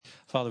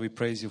Father, we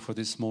praise you for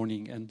this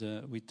morning, and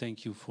we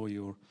thank you for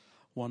your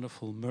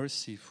wonderful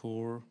mercy,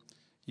 for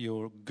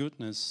your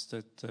goodness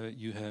that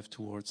you have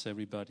towards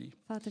everybody.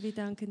 Vater, wir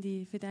danken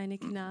dir für deine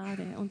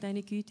Gnade und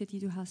deine Güte, die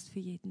du hast für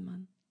jeden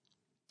Mann.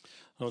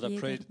 Lord, I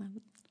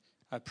Jedermann.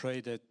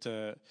 pray that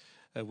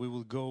we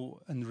will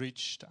go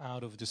enriched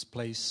out of this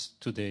place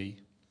today.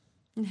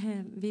 Und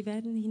Herr, wir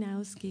werden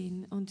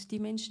hinausgehen und die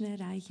Menschen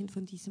erreichen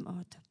von diesem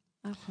Ort,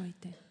 auch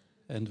heute.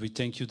 And we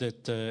thank you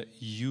that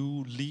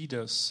you lead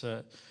us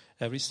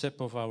every step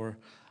of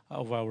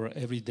our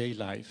everyday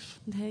life.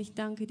 Und Herr, ich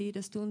danke dir,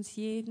 dass du uns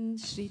jeden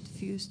Schritt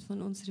führst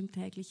von unserem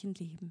täglichen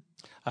Leben.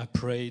 I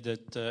pray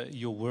that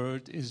your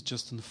word is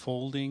just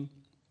unfolding.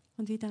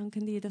 Und wir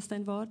danken dir, dass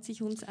dein Wort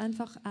sich uns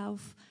einfach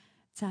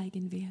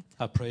aufzeigen wird.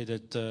 I pray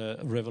that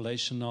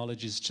revelation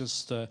knowledge is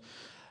just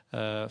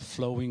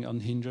flowing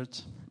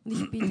unhindered. Und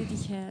ich bitte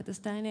dich, Herr,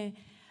 dass deine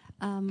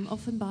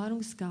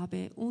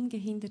Offenbarungsgabe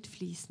ungehindert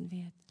fließen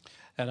wird.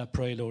 And I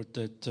pray, Lord,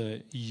 that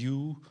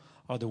you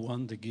are the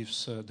one that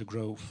gives the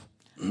growth.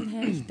 Und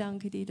Herr, ich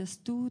danke dir,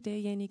 dass du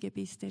derjenige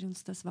bist, der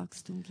uns das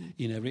Wachstum gibt.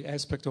 In every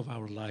aspect of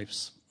our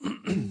lives.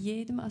 In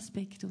jedem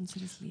Aspekt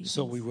unseres Lebens.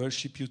 So we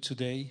worship you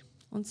today.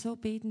 Und so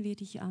beten wir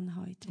dich an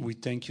heute. We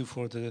thank you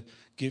for the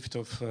gift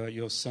of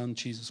your Son,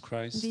 Jesus Und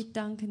Christ. wir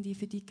danken dir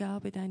für die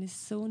Gabe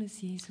deines Sohnes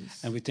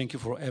Jesus. And we thank you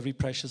for every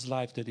precious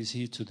life that is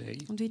here today.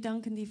 Und wir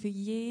danken dir für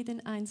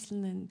jeden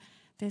Einzelnen,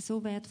 der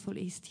so wertvoll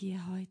ist hier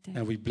heute.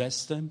 And we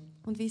bless them.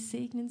 Und wir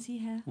segnen sie,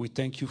 Herr. We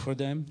thank you for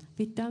them.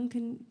 Wir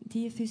danken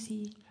dir für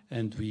sie.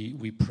 And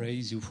we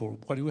praise you for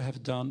what you have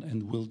done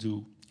and will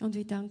do. Und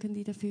wir danken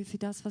dir dafür, für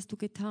das, was du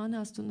getan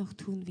hast und noch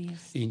tun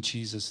wirst. In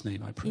Jesus' name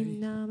I pray. Im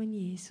Namen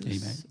Jesus.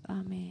 Amen.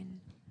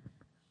 Amen.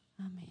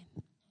 Amen.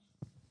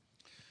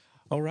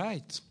 All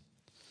right.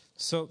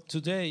 So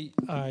today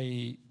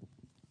I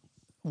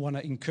want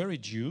to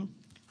encourage you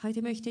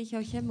Heute möchte ich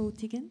euch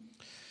ermutigen,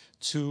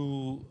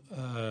 to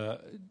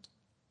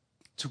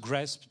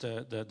grasp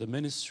the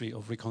ministry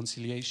of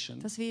reconciliation.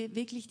 dass wir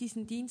wirklich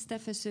diesen Dienst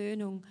der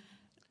Versöhnung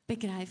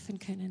begreifen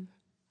können.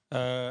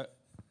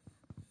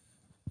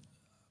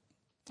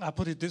 I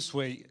put it this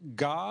way: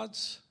 God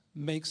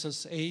makes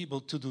us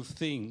able to do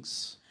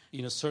things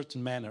in a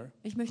certain manner.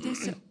 Ich möchte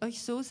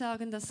euch so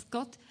sagen, dass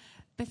Gott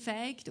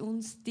befähigt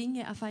uns,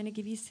 Dinge auf eine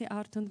gewisse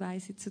Art und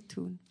Weise zu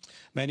tun.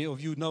 Many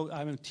of you know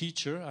I'm a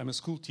teacher. I'm a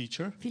school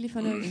teacher. Viele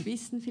von euch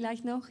wissen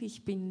vielleicht noch,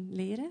 ich bin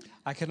Lehrer.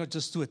 I cannot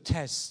just do a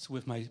test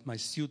with my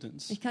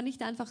students. Ich kann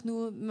nicht einfach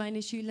nur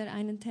meine Schüler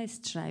einen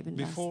Test schreiben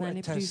lassen, Before a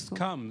eine test Prüfung.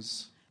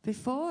 comes,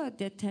 Bevor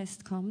der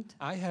Test kommt,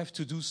 I have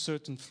to do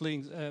certain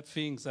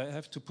things. I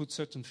have to put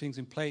certain things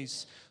in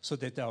place so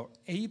that they are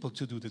able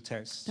to do the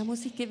test. da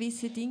muss ich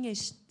gewisse Dinge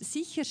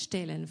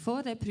sicherstellen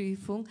vor der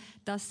Prüfung,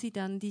 dass sie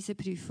dann diese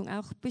Prüfung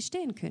auch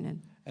bestehen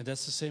können. And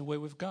that's the same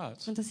way with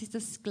God. Und das ist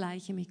das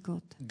Gleiche mit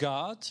Gott.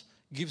 God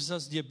gives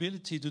us the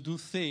ability to do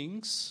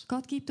things.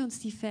 Gott gibt uns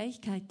die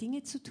Fähigkeit,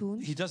 Dinge zu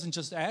tun. He doesn't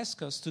just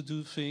ask us to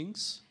do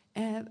things,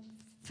 Er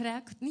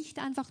fragt nicht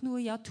einfach nur,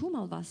 ja, tu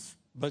mal was.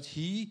 but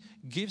He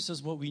gives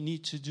us what we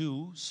need to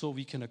do so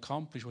we can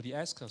accomplish what He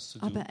asks us to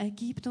do. Aber er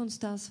gibt uns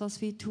das,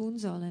 was wir tun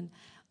sollen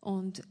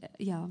und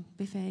ja,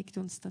 befähigt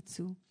uns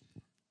dazu.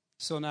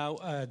 So now,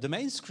 the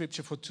main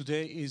scripture for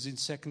today is in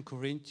 2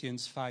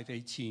 Corinthians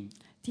 5:18.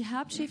 Die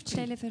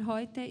Hauptschriftstelle für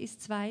heute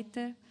ist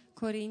 2.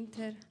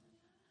 Korinther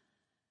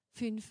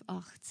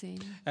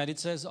 5,18. And it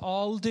says,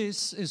 all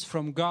this is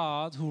from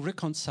God who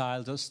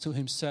reconciled us to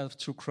himself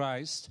through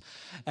Christ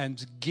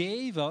and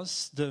gave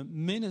us the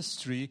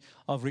ministry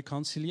of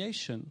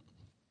reconciliation.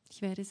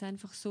 Ich werde es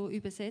einfach so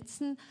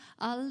übersetzen.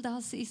 All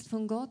das ist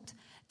von Gott,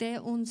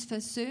 der uns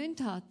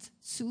versöhnt hat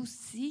zu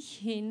sich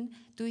hin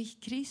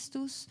durch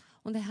Christus,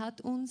 und er hat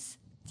uns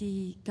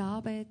die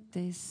Gabe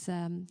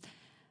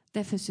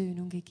der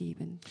Versöhnung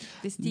gegeben,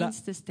 des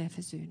Dienstes der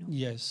Versöhnung.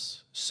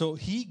 Yes. So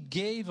he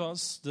gave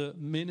us the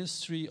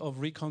ministry of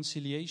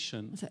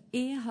reconciliation. Also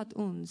er hat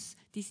uns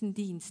diesen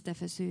Dienst der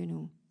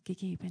Versöhnung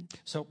gegeben.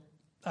 So,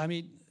 I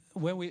mean,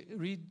 when we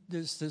read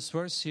this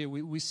verse here,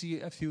 we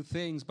see a few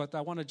things, but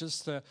I want to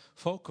just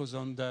focus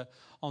on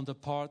the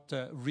part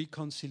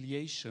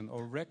reconciliation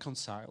or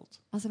reconciled.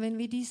 Also wenn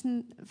wir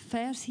diesen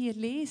Vers hier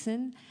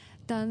lesen,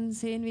 dann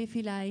sehen wir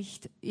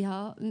vielleicht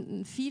ja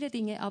viele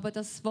Dinge, aber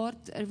das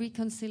Wort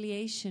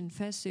Reconciliation,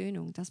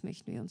 Versöhnung, das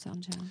möchten wir uns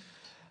anschauen.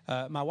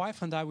 My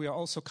wife and I, we are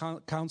also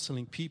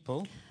counseling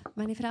people.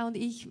 Meine Frau und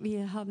ich,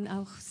 wir haben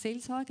auch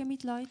Seelsorge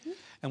mit Leuten.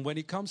 And when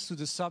it comes to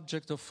the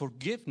subject of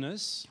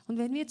forgiveness, Und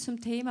wenn wir zum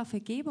Thema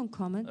Vergebung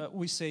kommen,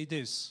 we say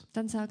this.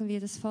 dann sagen wir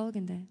das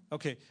Folgende.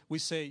 Okay, we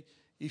say,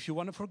 if you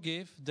want to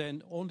forgive,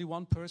 then only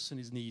one person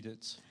is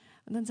needed.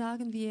 Und dann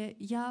sagen wir,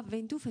 ja,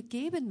 wenn du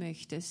vergeben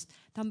möchtest,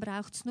 dann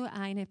braucht es nur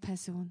eine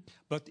Person.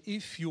 But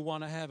if you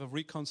want to have a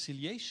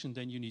reconciliation,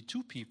 then you need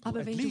two people, Aber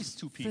at wenn du least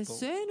two people.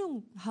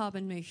 Versöhnung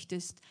haben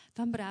möchtest,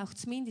 dann braucht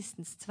es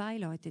mindestens 2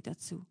 Leute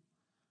dazu.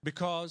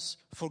 Because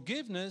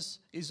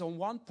forgiveness is on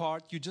one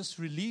part, you just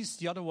release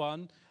the other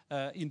one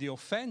in the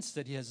offense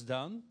that he has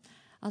done.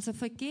 Also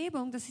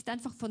Vergebung, das ist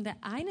einfach von der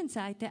einen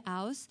Seite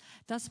aus,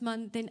 dass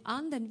man den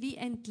anderen wie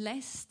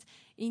entlässt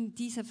in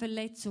dieser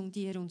Verletzung,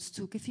 die er uns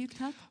zugefügt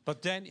hat.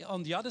 But then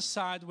on the other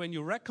side, when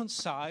you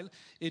reconcile,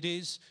 it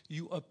is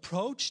you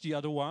approach the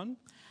other one.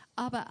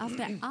 Aber auf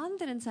der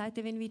anderen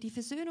Seite, wenn wir die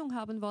Versöhnung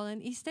haben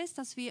wollen, ist es,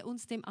 dass wir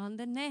uns dem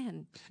anderen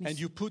nähern And müssen.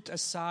 you put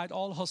aside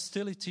all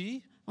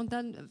hostility, Und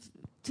dann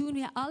tun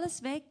wir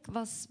alles weg,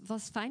 was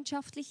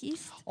feindschaftlich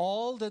ist.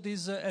 all that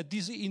is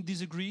in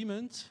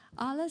disagreement,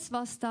 Alles,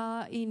 was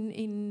da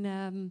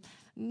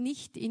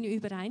nicht in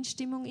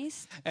Übereinstimmung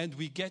ist. and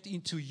we get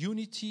into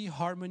unity,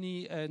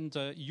 harmony, and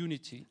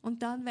unity.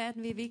 Und dann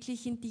werden wir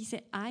wirklich in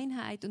diese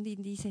Einheit und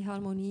in diese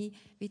Harmonie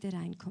wieder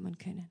reinkommen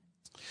können.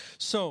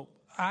 So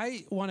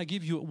I want to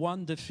give you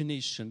one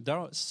definition. There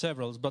are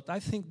several, but I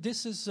think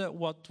this is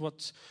what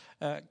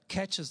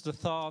catches the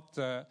thought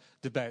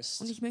the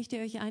best. Und ich möchte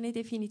euch eine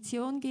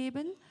Definition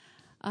geben.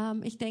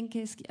 Ich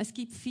denke, es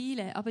gibt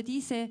viele, aber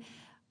diese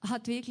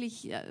hat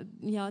wirklich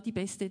die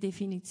beste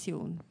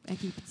Definition,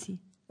 ergibt sie.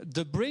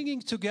 The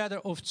bringing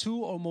together of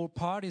two or more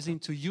parties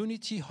into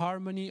unity,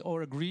 harmony,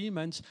 or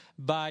agreement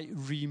by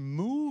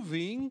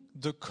removing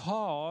the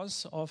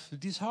cause of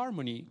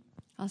disharmony.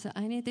 Also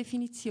eine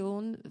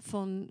Definition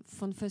von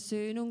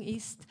Versöhnung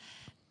ist,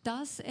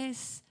 dass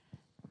es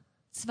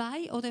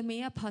zwei oder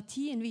mehr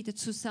Partien wieder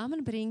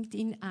zusammenbringt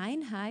in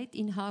Einheit,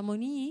 in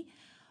Harmonie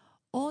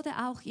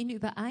oder auch in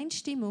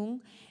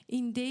Übereinstimmung,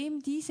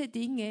 indem diese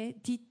Dinge,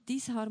 die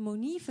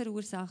Disharmonie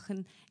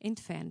verursachen,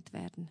 entfernt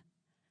werden.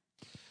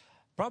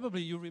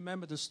 Probably you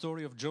remember the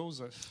story of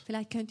Joseph.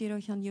 Vielleicht könnt ihr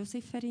euch an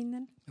Josef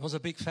erinnern. It was a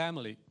big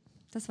family.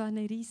 Das war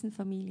eine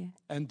Riesenfamilie.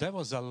 And there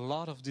was a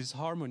lot of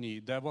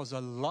disharmony. There was a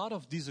lot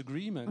of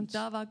disagreement. Und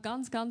da war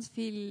ganz, ganz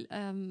viel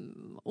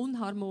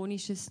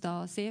Unharmonisches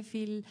da. Sehr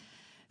viel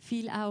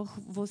auch,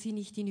 wo sie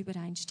nicht in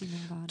Übereinstimmung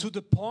waren. To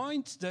the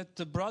point that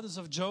the brothers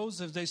of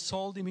Joseph, they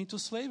sold him into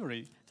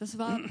slavery. Das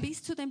war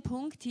bis zu dem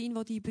Punkt hin,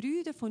 wo die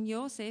Brüder von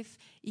Josef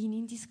ihn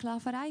in die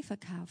Sklaverei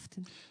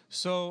verkauften.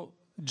 So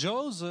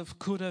Joseph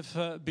could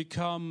have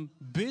become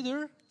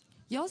bitter.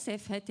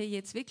 Josef hätte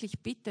jetzt wirklich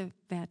bitter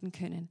werden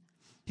können.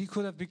 He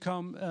could have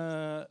become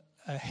a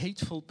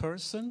hateful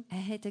person. Er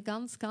hätte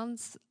ganz,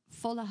 ganz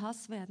voller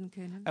Hass werden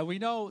können. And we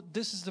know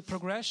this is the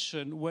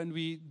progression when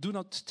we do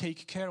not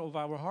take care of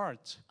our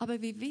heart.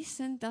 Aber wir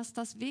wissen, dass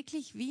das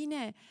wirklich wie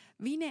eine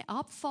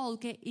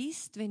Abfolge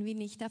ist, wenn wir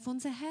nicht auf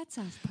unser Herz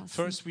aufpassen.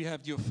 First we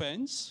have the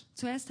offense.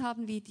 Zuerst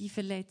haben wir die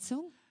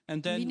Verletzung,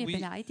 And wie then eine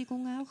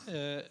Beleidigung auch.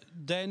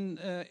 Then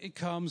it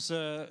comes.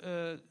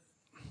 Sag's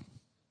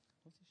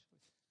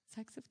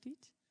auf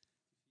Deutsch.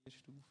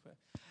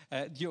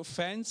 The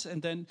offense,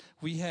 and then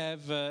we have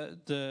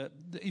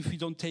if we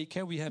don't take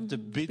care, we have the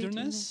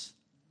bitterness,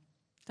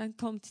 Dann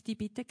kommt die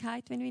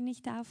Bitterkeit, wenn wir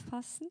nicht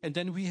aufpassen. and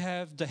then we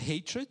have the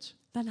hatred,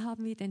 Dann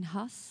haben wir den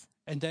Hass.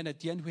 and then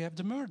at the end we have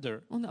the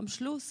murder. Und am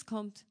Schluss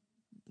kommt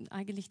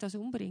eigentlich das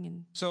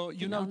Umbringen. So you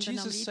Den know, anderen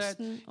am Jesus said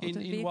liebsten in,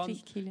 oder in, one,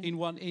 wirklich killen. in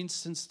one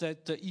instance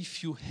that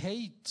if you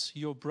hate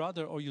your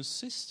brother or your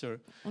sister,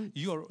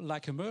 you are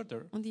like a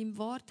murderer. Und im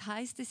Wort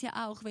heißt es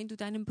ja auch, wenn du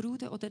deinen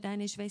Bruder oder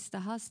deine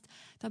Schwester hast,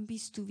 dann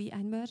bist du wie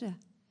ein Mörder.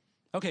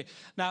 Okay,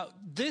 now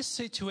this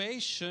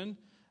situation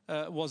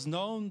was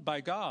known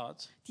by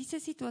God.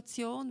 Diese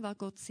Situation war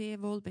Gott sehr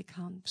wohl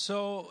bekannt.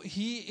 So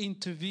he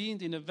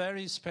intervened in a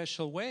very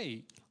special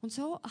way. Und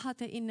so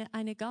hat er in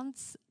eine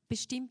ganz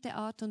bestimmte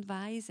Art und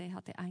Weise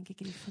hat er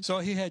eingegriffen. So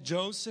he had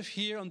Joseph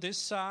here on this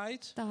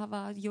side. Da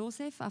war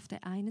Josef auf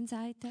der einen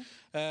Seite.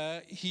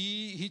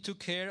 He took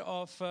care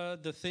of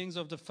the things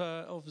of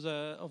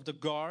the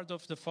guard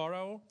of the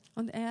Pharaoh.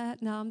 Und er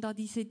nahm da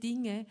diese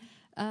Dinge.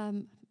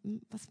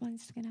 Was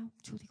meinst du genau?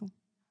 Entschuldigung.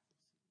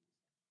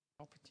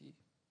 Property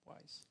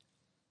wise.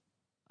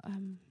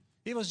 Ähm,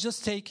 He was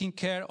just taking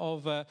care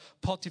of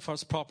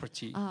Potiphar's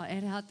property.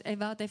 er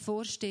war der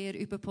Vorsteher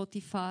über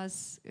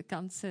Potiphars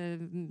ganze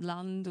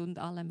Land und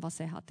allem, was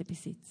er hatte,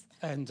 Besitz.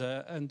 And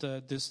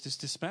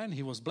this man,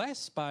 he was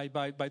blessed by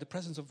the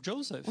presence of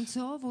Joseph. Und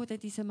so wurde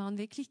dieser Mann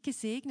wirklich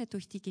gesegnet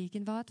durch die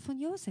Gegenwart von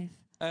Josef.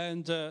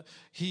 And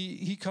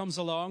he comes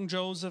along,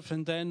 Joseph,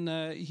 and then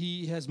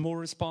he has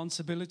more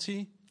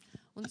responsibility.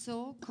 Und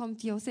so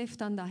kommt Josef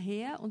dann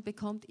daher und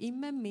bekommt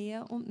immer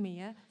mehr und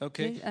mehr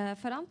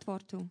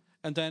Verantwortung.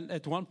 And then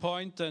at one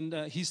point, then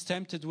he's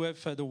tempted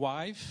with the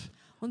wife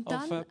Und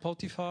of dann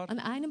Potiphar. an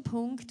einem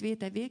Punkt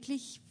wird er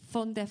wirklich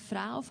von der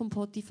Frau von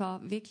Potiphar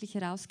wirklich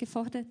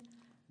herausgefordert.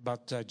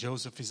 But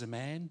Joseph is a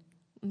man.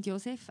 Und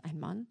Josef, ein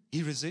Mann,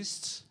 He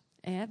resists.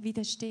 er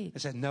widersteht. He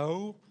said,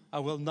 "No, I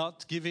will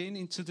not give in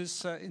into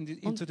this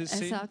into Und this er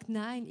sin." sagt,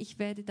 nein, ich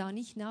werde da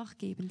nicht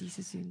nachgeben,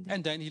 diese Sünde.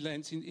 And then he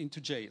lands into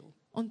jail.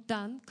 Und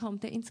dann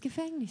kommt er ins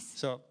Gefängnis.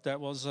 So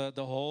that was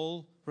the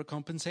whole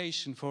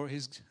recompensation for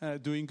his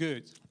doing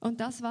good. Und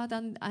das war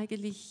dann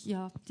eigentlich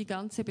die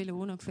ganze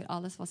Belohnung für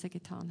alles, was er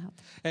getan hat.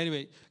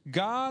 Anyway,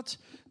 God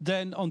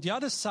then on the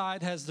other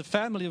side has the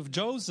family of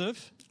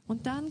Joseph.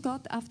 Und dann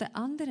Gott auf der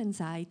anderen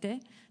Seite,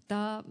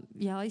 da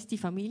ist die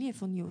Familie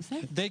von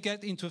Josef. They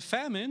get into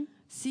famine.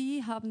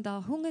 Sie haben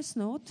da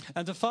Hungersnot.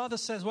 And the father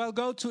says, well,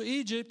 go to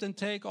Egypt and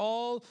take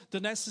all the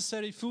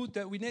necessary food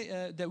that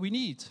we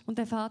need. Und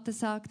der Vater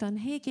sagt dann,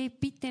 hey, geht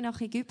bitte nach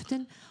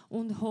Ägypten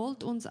und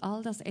holt uns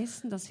all das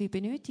Essen, das wir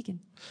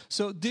benötigen.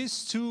 So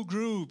these two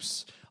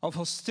groups of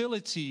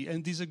hostility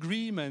and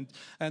disagreement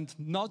and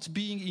not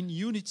being in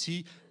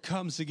unity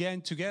comes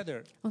again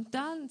together. Und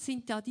dann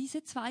sind da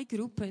diese zwei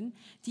Gruppen,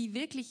 die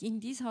wirklich in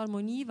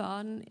Disharmonie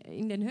waren,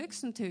 in den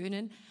höchsten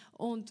Tönen.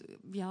 Und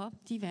ja,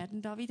 die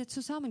werden da wieder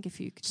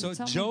zusammengefügt. So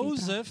zusammengebracht.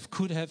 Joseph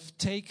could have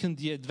taken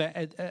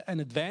an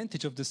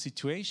advantage of the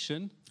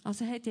situation.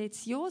 Also hätte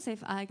jetzt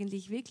Josef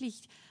eigentlich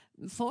wirklich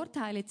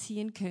Vorteile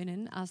ziehen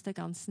können aus der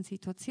ganzen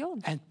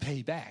Situation And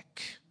pay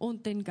back.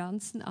 und denen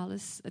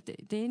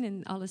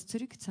alles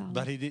zurückzahlen.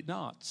 But he did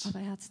not. Aber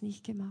er hat es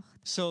nicht gemacht.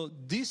 So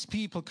these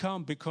people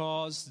come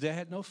because they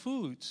had no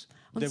food.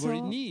 Und They were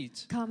in so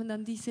need. kamen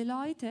dann diese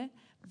Leute,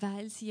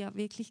 weil sie ja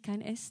wirklich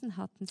kein Essen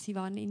hatten. Sie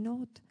waren in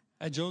Not.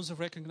 And Joseph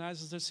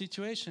recognizes their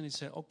situation. He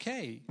said,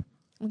 okay,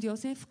 Und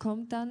Josef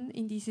kommt dann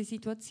in diese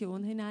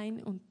Situation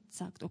hinein und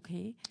sagt,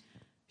 okay.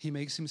 he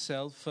makes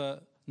himself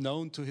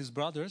known to his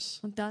brothers.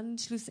 Und dann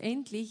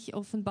schlussendlich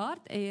offenbart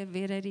er,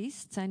 wer er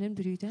ist, seinen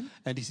Brüdern.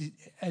 And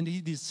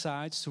he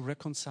decides to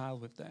reconcile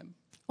with them.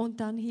 Und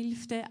dann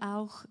hilft er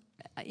auch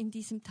in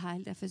diesem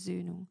Teil der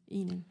Versöhnung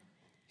ihnen.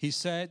 He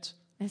said,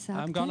 Er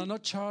I'm gonna sagte,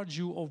 not charge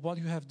you of what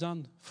you have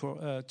done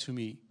to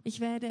me. ich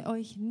werde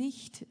euch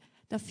nicht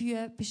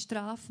dafür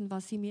bestrafen,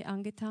 was ihr mir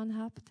angetan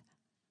habt.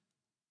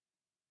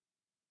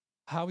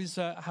 How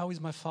is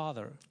my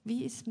father?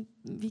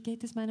 Wie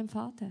geht es meinem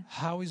Vater?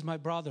 How is my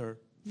brother,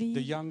 the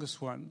Wie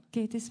youngest one?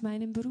 geht es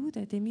meinem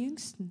Bruder, dem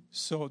Jüngsten?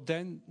 So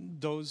then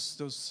those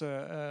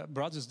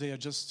brothers, they are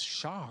just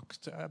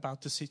shocked about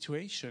the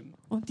situation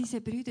Und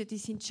diese Brüder, die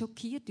sind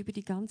schockiert über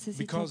die ganze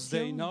because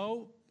they Situation.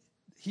 know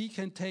he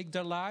can take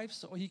their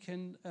lives or he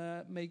can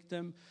make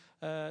them.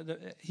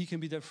 He can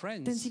be their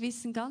Denn friends. sie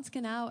wissen ganz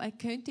genau, er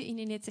könnte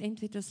ihnen jetzt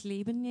entweder das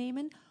Leben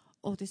nehmen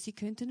oder sie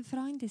könnten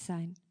Freunde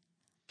sein.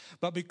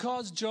 But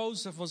because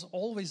Joseph was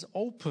always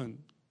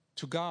open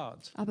to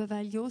God, Aber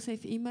weil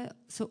Josef immer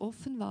so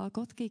offen war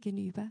Gott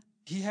gegenüber,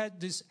 he had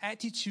this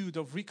attitude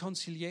of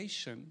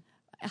reconciliation.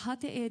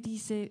 hatte er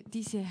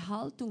diese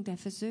Haltung der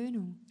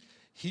Versöhnung.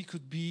 He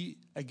could be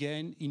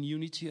again in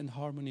unity and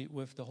harmony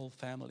with the whole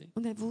family.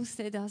 Und er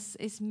wusste, dass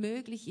es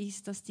möglich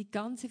ist, dass die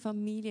ganze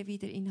Familie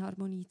wieder in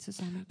Harmonie Now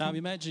zusammenkommt.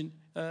 imagine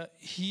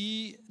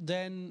he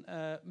then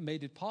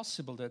made it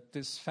possible that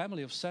this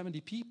family of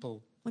 70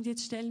 people Und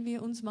jetzt stellen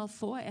wir uns mal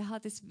vor, er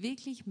hat es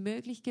wirklich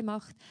möglich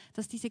gemacht,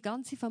 dass diese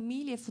ganze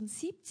Familie von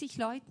 70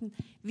 Leuten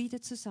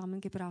wieder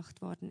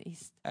zusammengebracht worden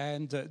ist.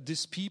 and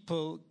these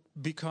people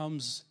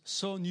becomes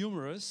so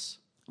numerous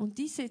Und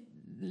diese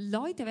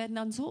Leute werden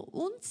dann so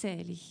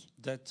unzählig,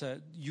 that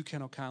you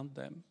cannot count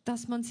them.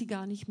 dass man sie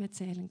gar nicht mehr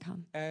zählen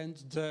kann. And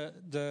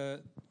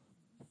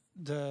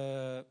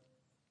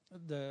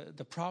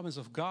the promise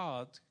of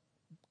God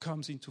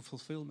comes into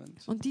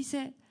fulfillment. Und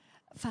diese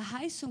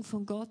Verheißung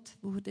von Gott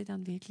wurde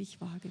dann wirklich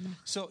wahr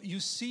gemacht. So you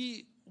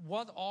see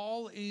what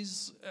all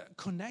is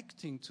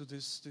connecting to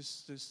this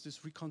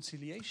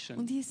reconciliation.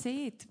 Und ihr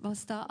seht,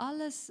 was da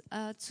alles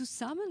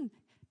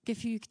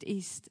zusammengefügt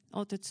ist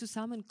oder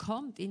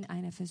zusammenkommt in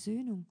einer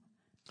Versöhnung.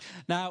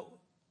 Now,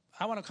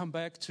 I want to come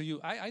back to you.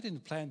 I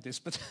didn't plan this,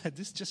 but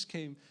this just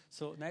came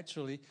so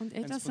naturally Und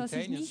and etwas, was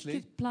ich nicht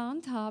spontaneously.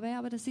 geplant habe,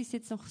 aber das ist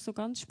jetzt noch so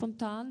ganz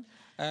spontan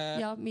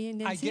mir in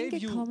den I Sinn gave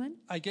gekommen.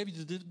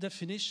 you the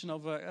definition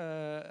of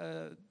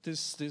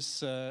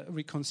this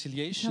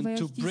reconciliation Ich habe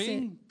to euch diese-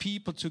 bring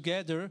people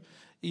together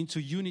into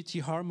unity,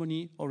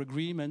 harmony, or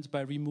agreement by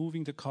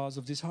removing the cause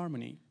of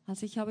disharmony.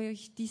 Also ich habe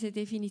euch diese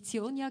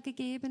Definition ja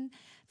gegeben,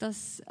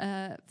 dass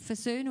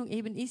Versöhnung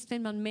eben ist,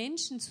 wenn man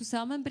Menschen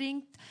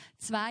zusammenbringt,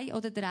 2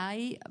 oder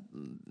 3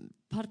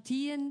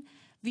 Partien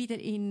wieder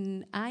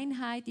in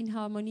Einheit, in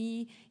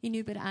Harmonie, in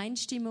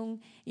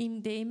Übereinstimmung,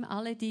 indem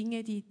alle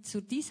Dinge, die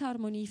zur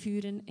Disharmonie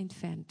führen,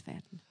 entfernt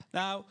werden.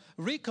 Now,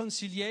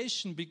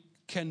 reconciliation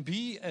can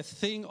be a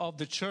thing of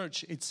the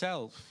church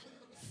itself.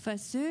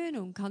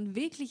 Versöhnung kann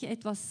wirklich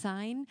etwas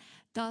sein,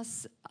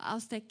 das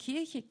aus der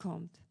Kirche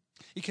kommt.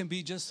 It can be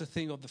just a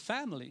thing of the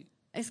family.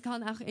 Es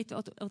kann auch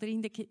oder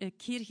in der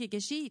Kirche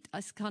geschieht.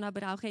 Es kann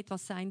aber auch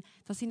etwas sein,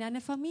 das in einer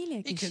Familie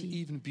It can geschieht.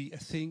 even be a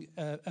thing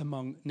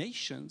among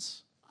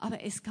nations. Aber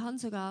es kann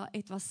sogar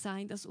etwas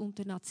sein, das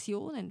unter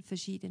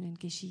verschiedenen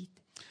geschieht.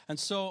 And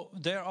so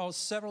there are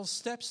several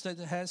steps that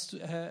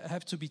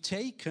have to be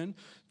taken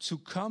to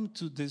come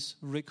to this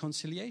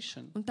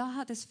reconciliation. Und da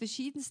hat es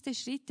verschiedenste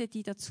Schritte,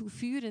 die dazu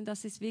führen,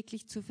 dass es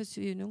wirklich zur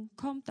Versöhnung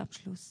kommt am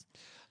Schluss.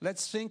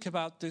 Let's think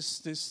about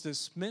this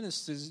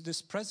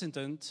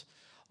president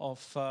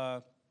of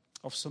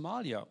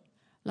Somalia.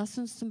 Lass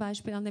uns zum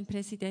Beispiel an den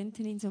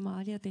Präsidenten in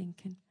Somalia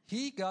denken.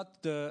 He got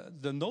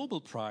the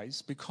Nobel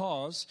Prize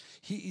because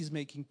he is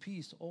making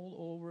peace all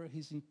over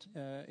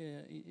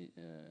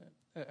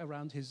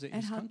around his Er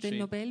hat den country.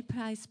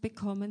 Nobelpreis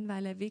bekommen,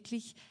 weil er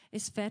wirklich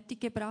es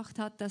fertiggebracht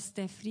hat, dass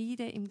der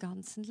Friede im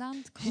ganzen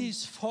Land kommt.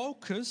 He's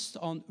focused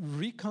on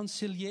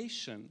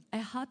reconciliation.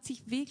 Er hat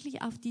sich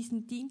wirklich auf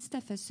diesen Dienst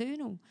der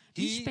Versöhnung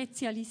He-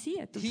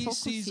 spezialisiert und He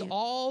sees fokussiert.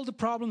 all the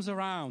problems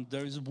around.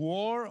 There is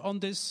war on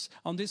this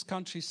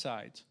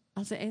countryside.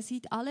 Also er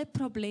sieht alle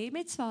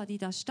Probleme zwar, die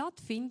da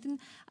stattfinden,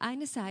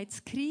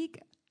 einerseits Krieg,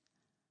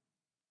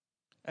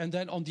 And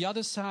then on the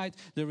other side,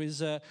 there is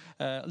a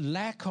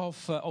lack of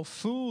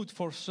food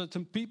for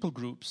certain people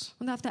groups.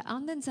 und auf der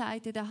anderen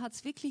Seite, da hat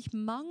es wirklich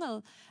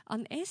Mangel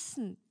an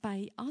Essen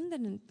bei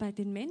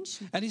den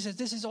Menschen. And he says,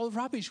 this is all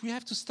rubbish. We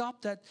have to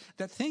stop that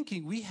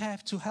thinking. We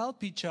have to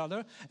help each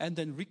other and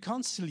then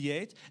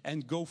reconciliate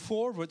and go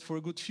forward for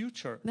a good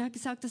future. Und er hat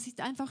gesagt, das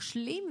ist einfach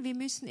schlimm. Wir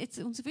müssen jetzt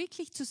uns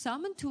wirklich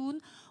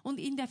zusammentun und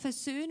in der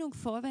Versöhnung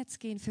vorwärts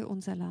gehen für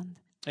unser Land.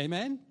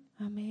 Amen?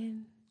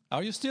 Amen.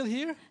 Are you still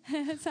here?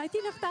 Seid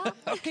ihr noch da?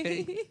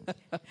 Okay.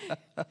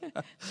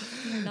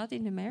 We're not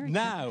in America.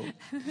 Now,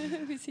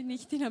 Wir sind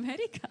nicht in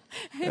Amerika.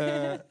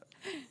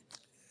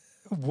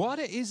 what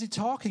is he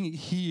talking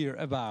here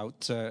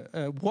about?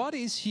 What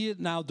is here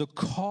now the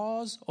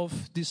cause of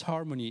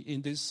disharmony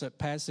in this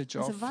passage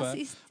Also of was ist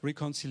Jetzt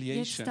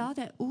reconciliation? da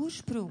der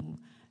Ursprung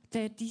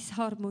der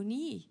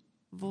Disharmonie,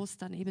 wo es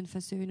dann eben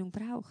Versöhnung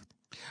braucht.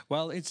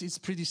 Well, it's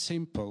pretty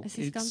simple. Es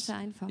ist ganz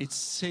einfach.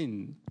 It's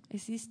sin.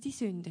 Es ist die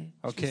Sünde,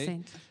 Okay.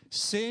 schlussendlich.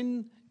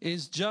 Sin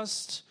is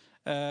just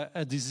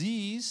a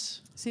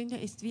disease Sünde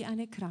ist wie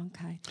eine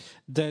Krankheit,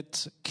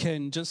 that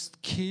can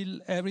just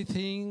kill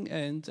everything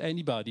and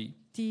anybody.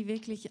 die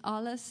wirklich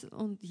alles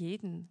und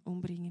jeden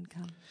umbringen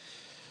kann.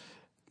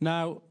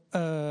 Now,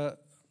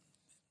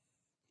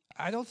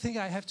 I don't think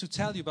I have to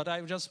tell you, but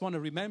I just want to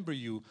remember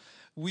you.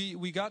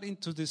 We got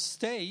into this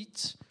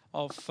state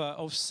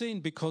of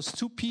sin because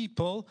two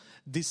people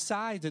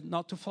decided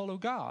not to follow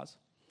God.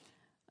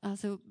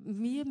 Also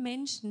wir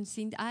Menschen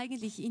sind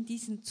eigentlich in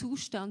diesen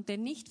Zustand der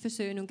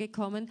Nichtversöhnung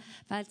gekommen,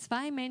 weil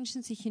zwei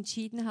Menschen sich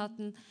entschieden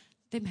hatten,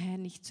 dem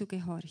Herrn nicht zu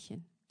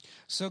gehorchen.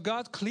 So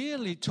God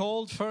clearly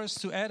told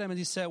first to Adam, and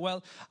he said,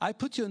 well, I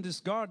put you in this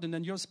garden,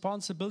 and your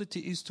responsibility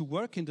is to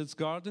work in this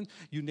garden.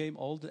 You name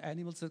all the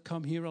animals that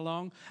come here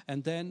along,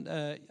 and then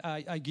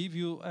I give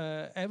you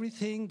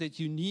everything that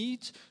you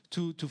need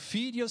to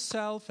feed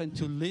yourself and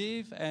to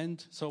live,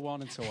 and so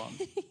on and so on.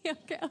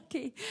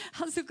 Okay.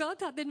 Also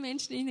Gott hat den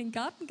Menschen in den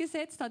Garten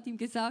gesetzt, hat ihm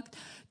gesagt,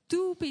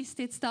 du bist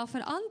jetzt da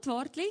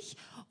verantwortlich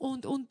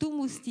und du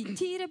musst die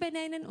Tiere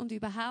benennen und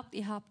überhaupt,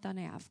 ihr habt da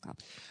eine Aufgabe.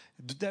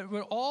 There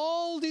were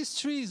all these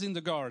trees in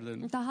the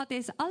garden. Und da hat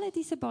es alle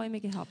diese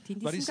Bäume gehabt in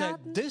But he diesem said,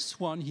 Garten. this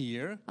one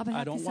here, Aber er I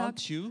hat don't want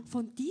gesagt, you.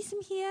 von diesem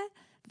hier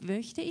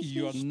möchte ich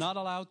You are nicht, not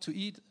allowed to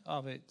eat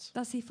of it.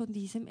 dass ihr von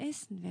diesem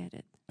essen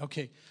werdet.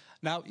 Okay.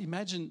 Now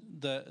imagine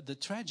the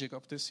tragic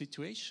of this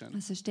situation.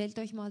 Also stellt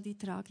euch mal die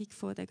Tragik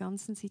vor der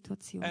ganzen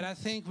Situation. And I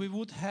think we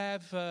would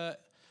have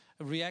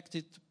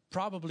reacted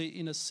probably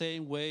in the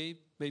same way,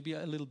 maybe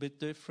a little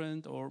bit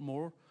different or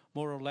more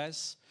or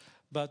less.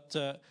 But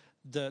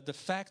the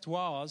fact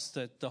was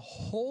that the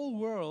whole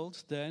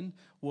world then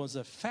was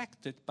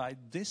affected by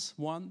this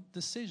one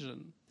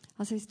decision.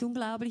 Also es ist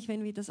unglaublich,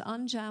 wenn wir das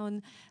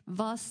anschauen,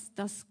 was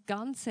das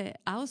Ganze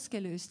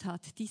ausgelöst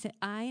hat, diese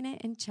eine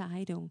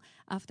Entscheidung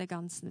auf der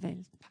ganzen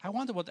Welt. I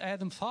wonder what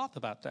Adam thought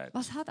about that.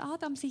 Was hat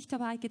Adam sich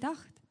dabei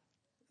gedacht?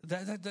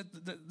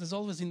 There's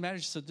always in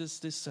marriage so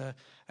this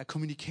a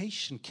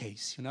communication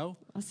case, you know.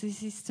 Also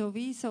es ist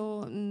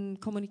sowieso ein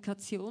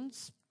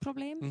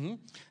Kommunikationsproblem.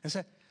 I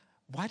said,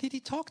 why did he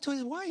talk to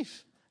his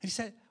wife? And he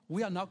said,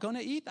 we are not going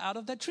to eat out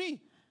of that tree.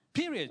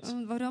 Period.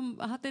 Und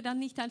warum hat er dann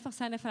nicht einfach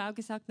seiner Frau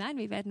gesagt, nein,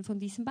 wir werden von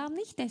diesem Baum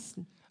nicht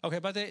essen?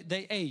 Okay, but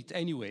they ate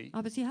anyway.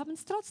 Aber sie haben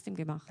es trotzdem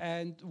gemacht.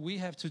 And we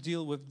have to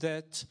deal with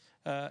that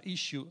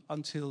issue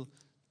until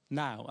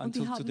now, Und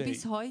until wir haben today.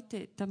 bis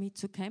heute damit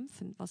zu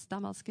kämpfen, was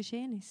damals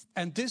geschehen ist.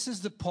 And this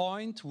is the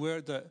point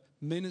where the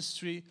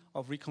ministry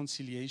of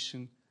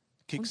reconciliation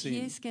Und kicks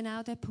hier in. ist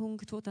genau der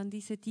Punkt, wo dann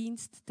dieser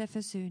Dienst der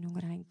Versöhnung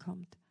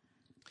reinkommt.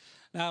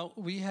 Now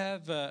we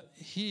have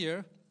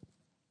here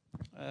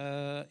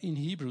in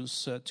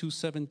Hebrews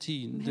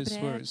 2:17 Im this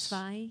Hebräer verse.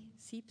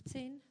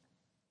 2,17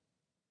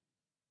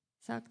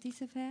 sagt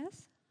dieser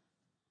Vers.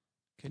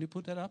 Can you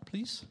put that up,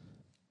 please?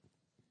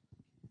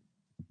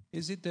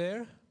 Is it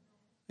there?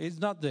 It's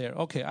not there.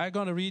 Okay, I'm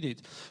going to read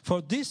it.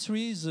 For this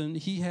reason,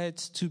 he had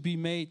to be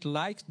made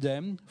like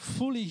them,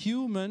 fully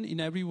human in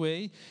every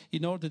way,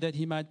 in order that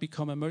he might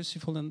become a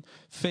merciful and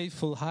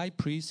faithful high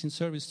priest in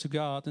service to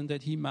God, and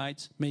that he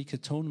might make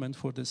atonement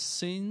for the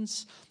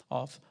sins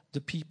of the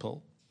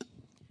people.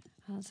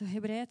 Also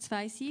Hebräer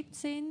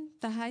 2,17,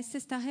 da heißt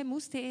es, daher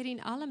musste er in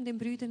allem den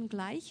Brüdern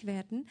gleich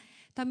werden,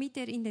 damit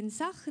er in den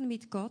Sachen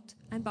mit Gott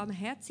ein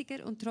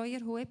barmherziger und treuer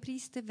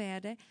Hohepriester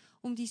werde,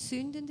 um die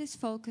Sünden des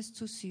Volkes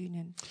zu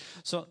sühnen.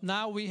 So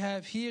now we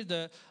have here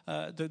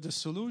the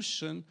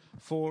solution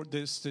for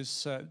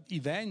this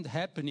event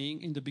happening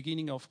in the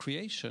beginning of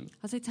creation.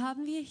 Also jetzt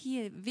haben wir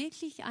hier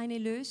wirklich eine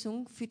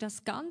Lösung für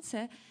das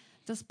Ganze,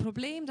 das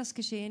Problem, das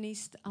geschehen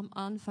ist am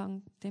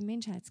Anfang der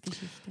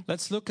Menschheitsgeschichte.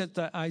 Let's look at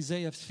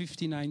Isaiah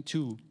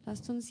 59:2.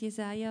 Lasst uns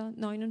Jesaja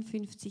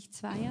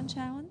 59,2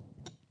 anschauen.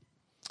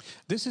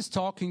 This is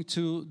talking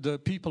to the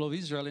people of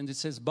Israel, and it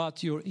says,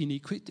 "But your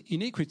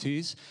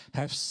iniquities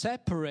have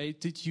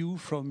separated you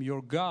from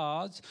your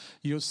God.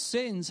 Your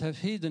sins have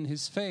hidden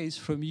his face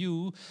from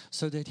you,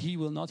 so that he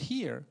will not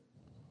hear."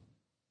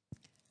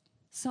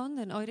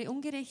 Sondern eure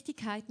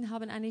Ungerechtigkeiten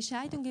haben eine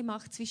Scheidung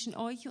gemacht zwischen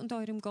euch und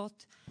eurem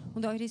Gott,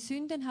 und eure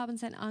Sünden haben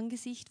sein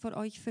Angesicht vor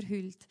euch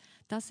verhüllt,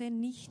 dass er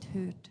nicht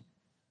hört.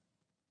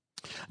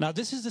 Now,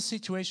 this is the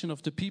situation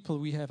of the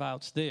people we have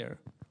out there.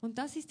 Und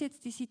das ist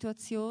jetzt die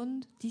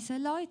Situation dieser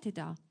Leute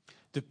da.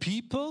 The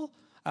people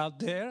out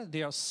there,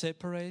 they are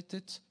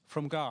separated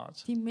from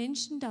God. Die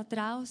Menschen da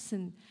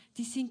draußen,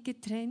 die sind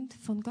getrennt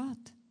von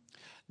Gott.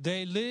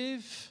 They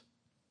live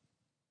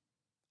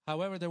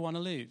however they want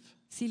to live.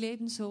 Sie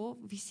leben so,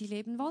 wie sie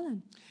leben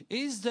wollen.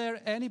 Is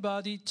there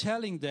anybody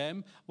telling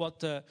them what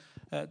the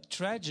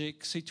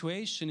tragic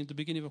situation in the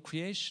beginning of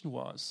creation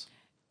was?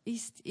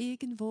 Ist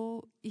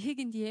irgendwo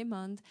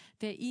irgendjemand,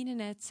 der ihnen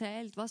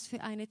erzählt, was für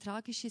eine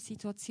tragische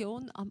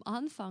Situation am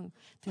Anfang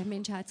der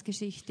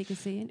Menschheitsgeschichte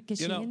geschehen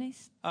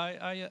ist?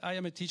 I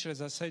am a teacher,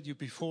 as I said you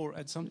before,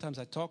 and sometimes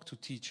I talk to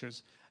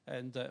teachers,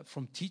 and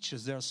from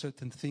teachers there are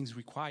certain things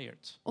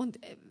required. Und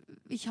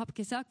ich habe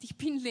gesagt, ich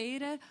bin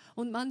Lehrer,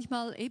 und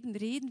manchmal eben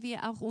reden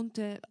wir auch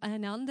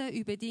untereinander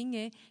über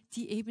Dinge,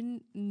 die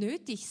eben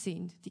nötig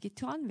sind, die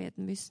getan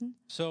werden müssen.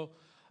 So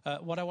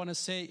what I want to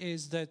say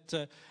is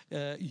that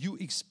you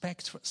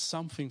expect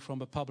something from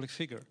a public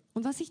figure.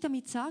 Und was ich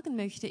damit sagen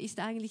möchte, ist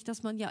eigentlich,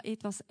 dass man ja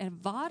etwas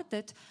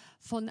erwartet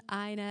von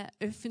einer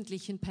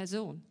öffentlichen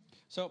Person.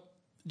 So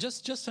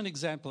just an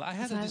example. I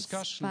had a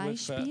discussion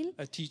with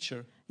a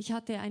teacher. Ich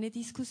hatte eine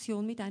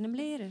Diskussion mit einem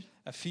Lehrer.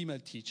 A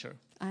female teacher.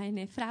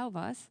 Eine Frau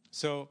war es.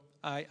 So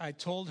I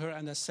told her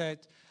and I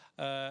said,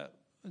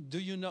 do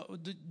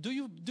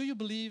you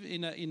believe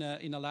in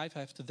a life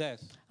after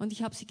death? Und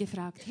ich habe sie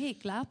gefragt, hey,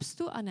 glaubst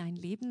du an ein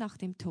Leben nach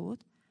dem Tod?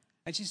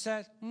 And she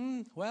said,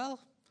 well,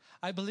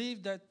 I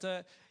believe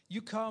that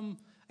you come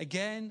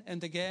again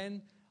and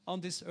again on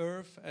this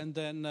earth, and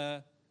then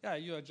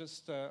you are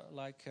just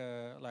like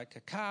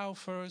a cow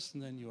first,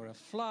 and then you're a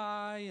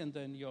fly, and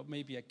then you're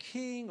maybe a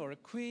king or a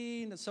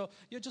queen, and so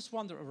you just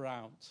wander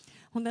around.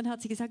 Und dann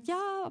hat sie gesagt,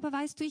 ja, aber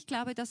weißt du, ich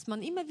glaube, dass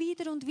man immer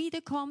wieder und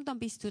wieder kommt, dann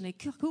bist du eine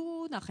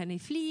Kuh, nachher eine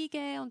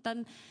Fliege und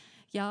dann,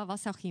 ja,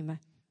 was auch immer.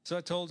 So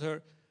I told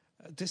her,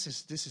 this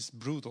is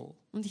brutal.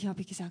 Und ich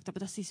habe gesagt, aber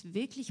das ist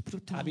wirklich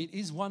brutal. I mean,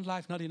 is one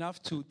life not enough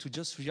to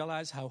just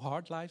realize how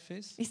hard life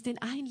is? Ist denn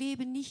ein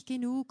Leben nicht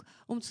genug,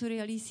 um zu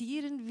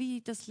realisieren,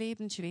 wie das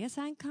Leben schwer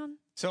sein kann?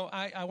 So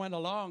I went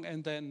along,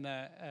 and then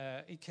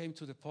it came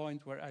to the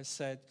point where I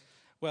said,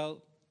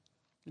 well,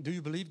 do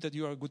you believe that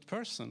you are a good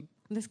person?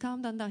 Und es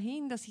kam dann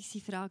dahin, dass ich sie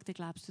fragte,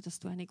 glaubst du, dass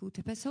du eine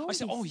gute Person I bist?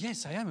 said, oh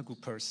yes, I am a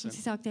good person. Und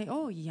sie sagte,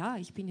 oh ja,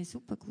 ich bin eine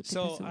super gute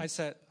So Person. I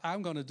said,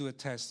 I'm going to do a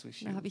test with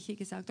Da you. habe ich ihr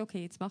gesagt,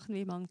 okay, jetzt machen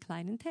wir mal einen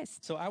kleinen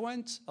Test. So I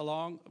went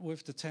along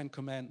with the 10 Und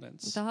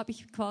Commandments. da habe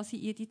ich quasi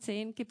ihr die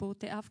 10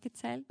 Gebote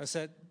aufgezählt. I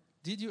said,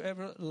 did you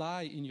ever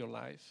lie in your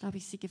life? Da habe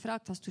ich sie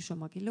gefragt, hast du schon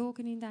mal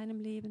gelogen in deinem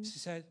Leben? She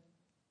said,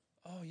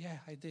 oh yeah,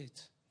 I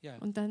did. Yeah.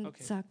 Und dann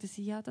Okay. sagte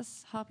sie, ja,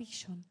 das habe ich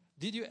schon.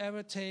 Did you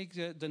ever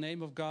take the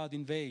name of God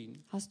in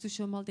vain? Hast du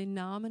schon mal den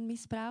Namen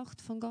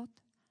missbraucht von Gott?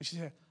 And she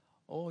said,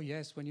 oh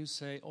yes, when you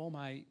say, oh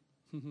my,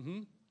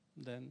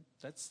 then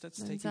that's Dann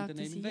taking the sagte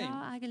name sie, in vain.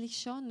 ja, eigentlich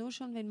schon, nur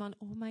schon, wenn man,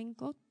 oh mein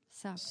Gott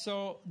sagt.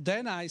 So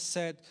then I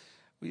said,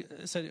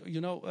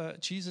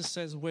 Jesus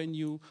says when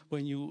you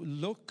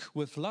look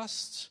with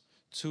lust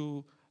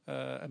to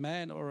a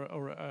man or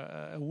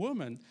a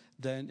woman,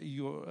 then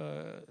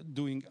you're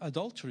doing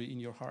adultery in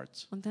your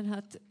heart. Und dann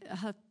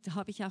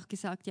habe ich auch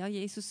gesagt, ja,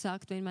 Jesus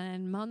sagt, wenn man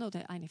einen Mann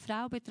oder eine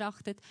Frau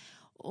betrachtet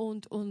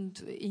und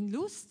in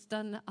Lust,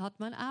 dann hat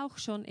man auch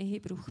schon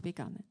Ehebruch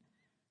begangen.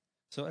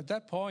 So at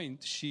that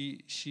point,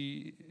 she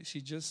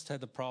just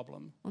had a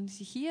problem, Und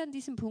hier an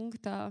diesem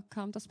Punkt, da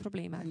kam das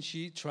Problem and auf.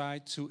 she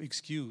tried to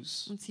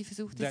excuse. Und sie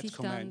versuchte that sich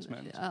dann,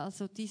 commandment.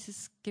 also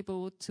dieses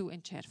Gebot zu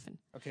entschärfen.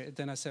 Okay,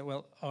 then I said,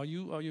 well, are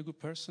you a good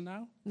person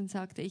now? Dann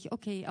sagte ich,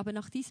 okay, aber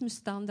nach diesem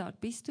Standard,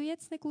 bist du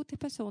jetzt eine gute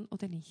Person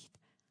oder nicht?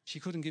 She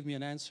couldn't give me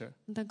an answer.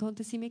 Und dann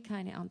konnte sie mir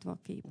keine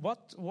Antwort geben.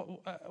 What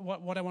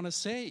I want to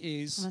say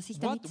is, Was ich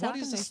damit what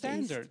sagen is the möchte,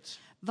 standard? ist,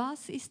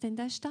 was ist denn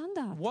der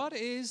Standard? What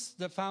is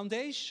the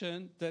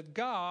foundation that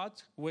God,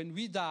 when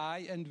we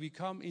die and we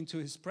come into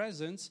His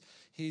presence,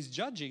 He's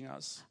judging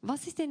us?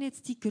 Was ist denn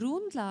jetzt die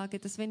Grundlage,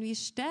 dass wenn wir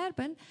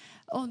sterben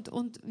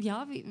und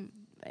ja,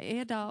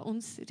 er da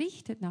uns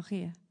richtet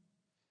nachher?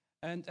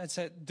 And I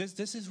said,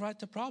 this is right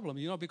the problem,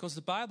 because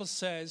the Bible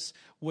says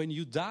when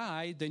you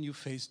die, then you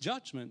face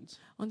judgment.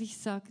 Und ich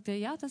sagte,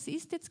 ja, das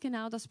ist jetzt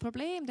genau das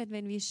Problem, denn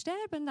wenn wir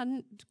sterben,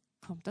 dann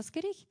kommt das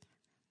Gericht.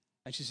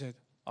 And she said,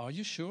 are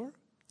you sure?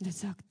 Und dann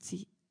sagt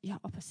sie, ja,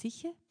 aber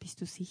sicher?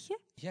 Bist du sicher?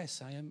 Yes,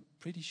 I am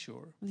pretty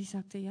sure. Und ich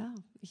sagte, ja,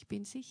 ich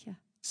bin sicher.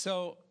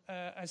 So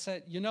I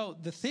said,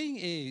 the thing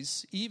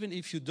is, even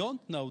if you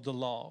don't know the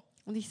law,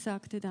 Und ich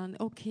sagte dann,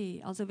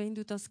 okay, also wenn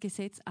du das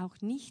Gesetz auch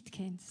nicht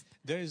kennst,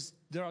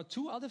 there are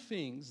two other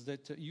things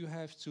that you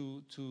have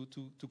to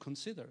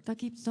consider. da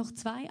gibt es noch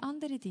zwei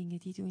andere Dinge,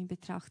 die du in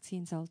Betracht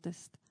ziehen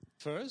solltest.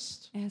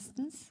 First,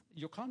 Erstens,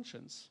 your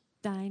conscience.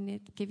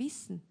 dein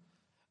Gewissen.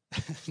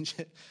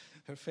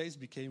 Her face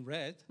became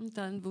red. Und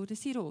dann wurde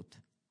sie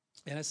rot.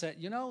 And I said,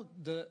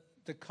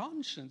 the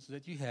conscience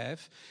that you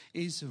have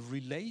is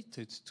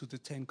related to the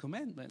Ten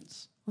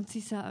Commandments. Und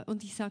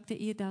ich sagte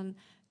ihr dann,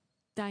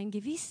 dein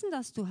Gewissen,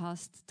 das du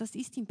hast, das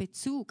ist in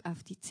Bezug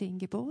auf die 10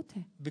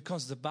 Gebote.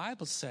 Because the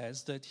Bible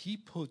says that He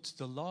put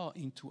the law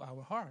into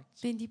our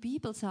hearts. Denn die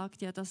Bibel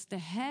sagt ja, dass der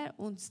Herr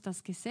uns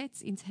das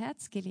Gesetz ins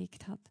Herz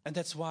gelegt hat. And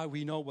that's why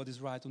we know what is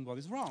right and what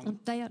is wrong.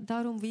 Und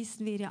darum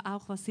wissen wir ja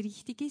auch, was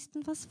richtig ist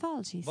und was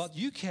falsch ist. But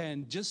you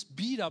can just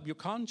beat up your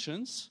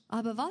conscience.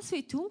 Aber was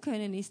wir tun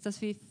können, ist,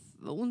 dass wir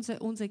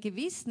unser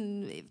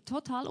Gewissen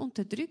total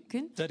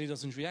unterdrücken. That it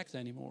doesn't react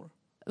anymore.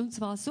 Und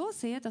zwar so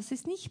sehr, dass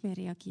es nicht mehr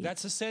reagiert.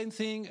 That's the same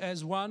thing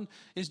as one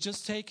is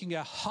just taking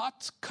a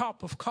hot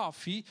cup of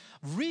coffee,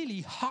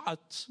 really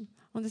hot.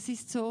 Und es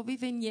ist so, wie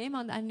wenn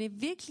jemand eine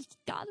wirklich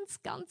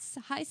ganz, ganz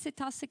heiße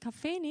Tasse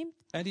Kaffee nimmt.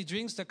 And he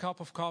drinks the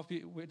cup of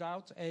coffee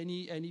without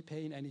any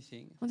pain,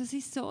 anything. Und es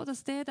ist so,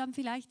 dass der dann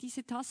vielleicht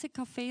diese Tasse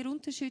Kaffee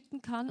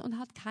runterschütten kann und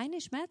hat keine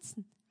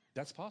Schmerzen.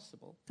 That's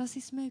possible. Das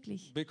ist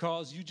möglich.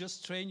 Because you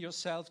just train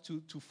yourself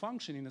to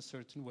function in a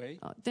certain way.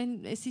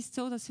 Denn es ist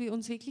so, dass wir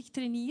uns wirklich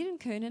trainieren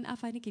können,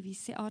 auf eine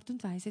gewisse Art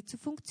und Weise zu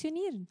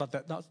funktionieren. But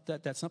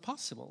that's not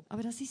possible.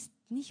 Aber das ist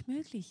nicht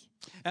möglich.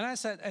 And I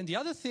said, and the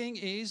other thing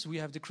is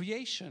we have the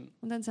creation.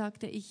 Und dann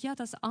sagte ich, ja,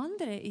 das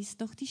andere ist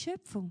doch die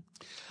Schöpfung.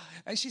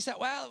 And she said,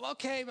 well,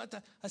 okay, but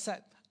I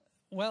said,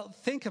 well,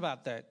 think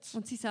about that.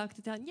 Und sie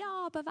sagte dann,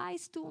 ja, aber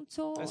weißt du und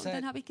so. Und said,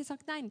 dann habe ich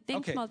gesagt, nein, denk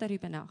okay, mal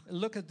darüber nach.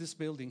 Look at this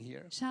building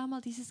here. Schau mal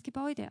dieses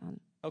Gebäude an.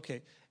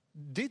 Okay,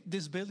 did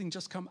this building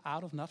just come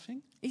out of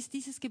nothing? Ist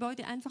dieses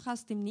Gebäude einfach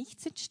aus dem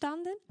Nichts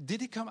entstanden?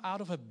 Did it come out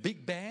of a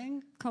big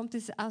bang? Kommt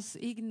es aus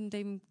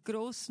irgendeinem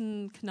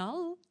großen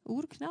Knall,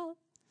 Urknall?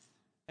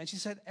 And she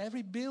said,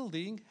 every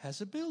building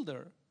has a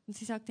builder. Und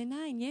sie sagte,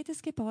 nein,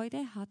 jedes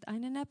Gebäude hat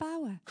einen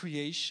Erbauer.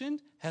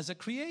 Creation has a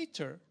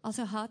creator.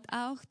 Also hat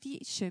auch die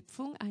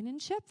Schöpfung einen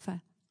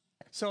Schöpfer.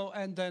 So,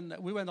 and then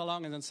we went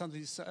along, and then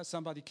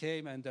somebody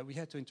came, and we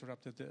had to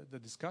interrupt the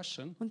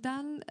discussion. Und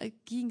dann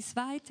ging es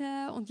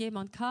weiter und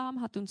jemand kam,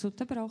 hat uns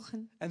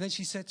unterbrochen. And then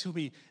she said to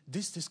me,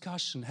 this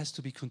discussion has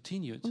to be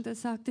continued. Und dann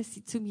sagte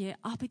sie zu mir,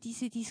 aber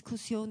diese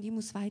Diskussion, die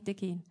muss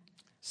weitergehen.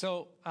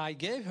 So I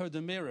gave her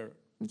the mirror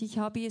Und ich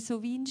habe ihr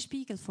so wie einen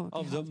Spiegel of the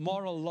vorgehalten.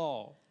 moral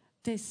law.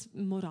 Des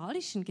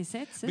moralischen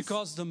Gesetzes.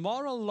 Because the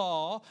moral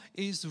law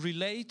is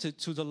related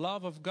to the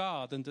love of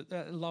God and the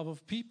love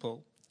of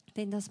people.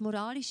 Denn das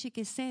moralische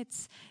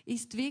Gesetz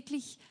ist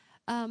wirklich,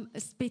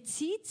 es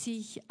bezieht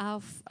sich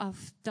auf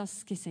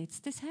das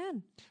Gesetz des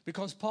Herrn.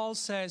 Because Paul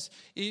says,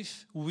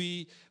 if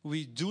we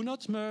do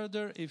not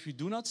murder, if we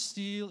do not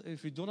steal,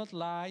 if we do not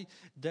lie,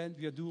 then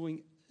we are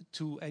doing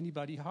to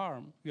anybody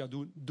harm. We are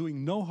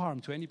doing no harm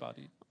to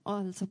anybody.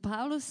 Also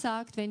Paulus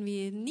sagt, wenn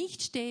wir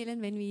nicht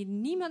stehlen, wenn wir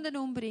niemanden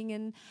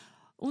umbringen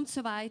und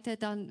so weiter,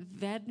 dann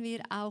werden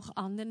wir auch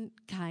anderen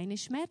keine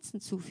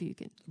Schmerzen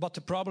zufügen. But the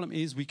problem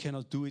is we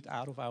cannot do it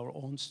out of our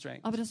own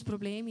strength. Aber das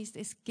Problem ist,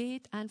 es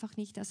geht einfach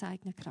nicht aus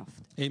eigener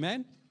Kraft.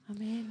 Amen?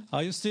 Amen.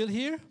 Are you still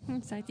here?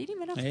 Seid ihr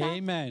immer noch da?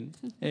 Amen.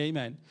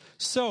 Amen.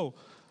 So,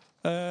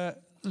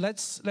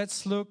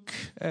 let's look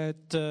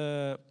at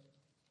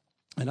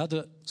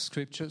another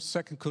scripture,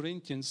 2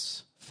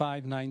 Corinthians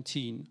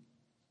 5:19.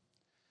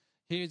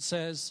 Here it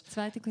says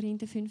 2.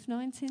 Korinther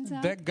 5,19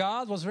 sagt, that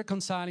God was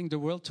reconciling the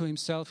world to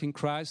himself in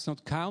Christ,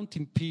 not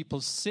counting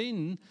people's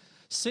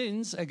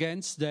sins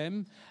against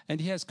them, and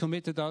he has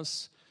committed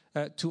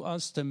to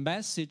us the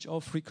message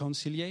of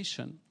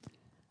reconciliation.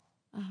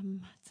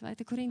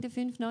 2. Korinther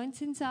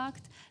 5,19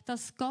 sagt,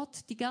 dass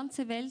Gott die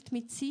ganze Welt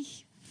mit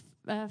sich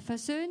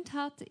versöhnt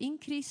hat in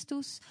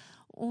Christus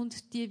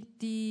und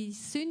die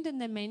Sünden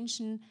der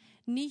Menschen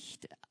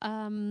nicht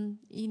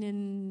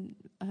ihnen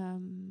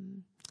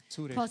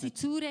quasi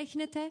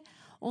zurechnete.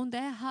 Und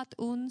er hat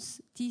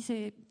uns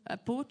diese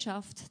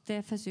Botschaft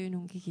der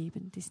Versöhnung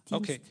gegeben, des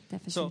Dienstes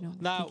der Versöhnung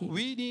so now gegeben.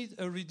 we need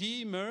a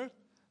redeemer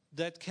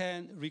that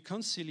can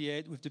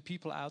reconciliate with the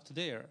people out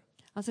there.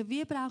 Also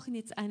wir brauchen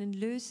jetzt einen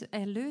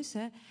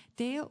Erlöser,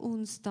 der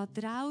uns da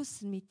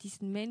draußen mit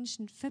diesen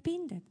Menschen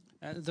verbindet.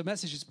 And the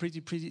message is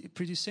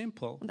pretty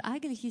simple. Und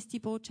eigentlich ist die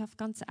Botschaft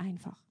ganz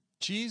einfach.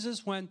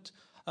 Jesus went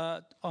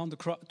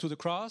to the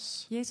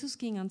cross. Jesus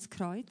ging ans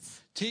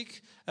Kreuz.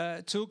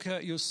 Took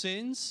your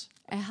sins.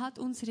 Er hat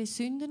unsere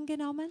Sünden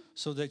genommen,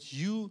 so that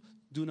you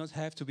do not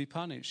have to be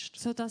punished.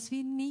 so dass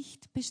wir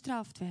nicht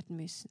bestraft werden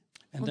müssen.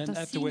 And Und then dass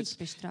sie afterwards, nicht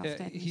bestraft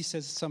werden he müssen.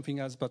 says something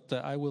else, but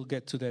I will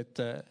get to that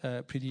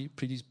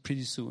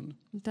pretty soon.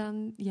 Und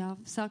dann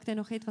sagt er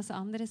noch etwas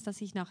anderes, das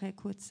ich nachher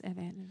kurz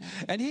erwähnen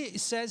werde. And he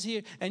says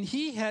here, and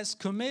he has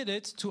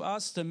committed to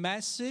us the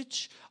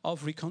message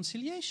of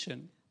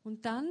reconciliation.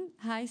 Und dann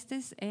heißt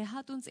es, er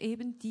hat uns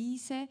eben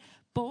diese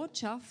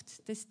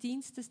Botschaft des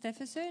Dienstes der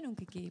Versöhnung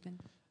gegeben.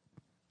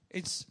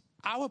 it's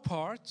our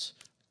part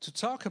to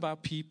talk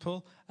about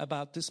people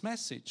about this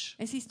message.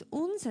 Es ist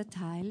unser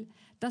Teil,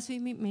 dass wir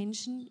mit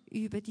Menschen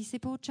über diese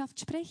Botschaft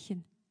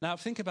sprechen. Now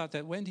think about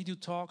that. When did you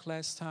talk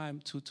last time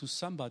to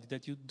somebody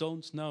that you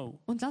don't know?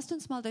 Und lasst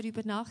uns mal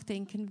darüber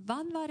nachdenken,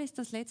 wann war es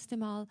das letzte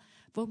Mal,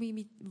 wo wir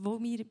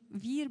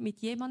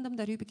mit jemandem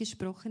darüber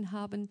gesprochen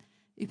haben,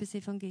 über das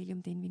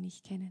Evangelium, den wir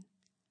nicht kennen.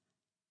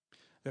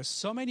 There's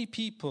so many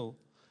people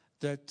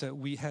that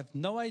we have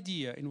no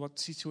idea in what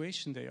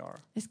situation they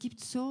are. Es gibt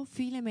so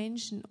viele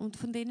Menschen und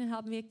von denen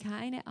haben wir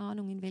keine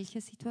Ahnung, in welcher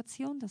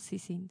Situation das sie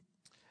sind.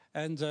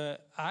 And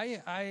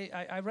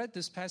I read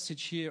this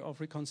passage here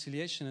of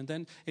reconciliation, and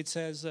then it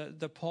says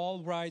that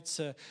Paul writes,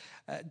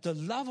 the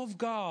love of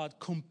God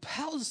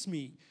compels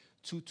me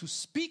to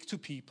speak to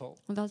people.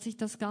 Und als ich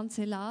das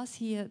Ganze las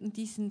hier, in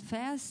diesen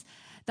Vers,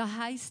 da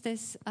heißt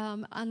es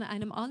an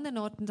einem anderen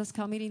Ort, und das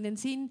kam mir in den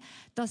Sinn,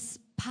 dass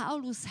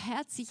Paulus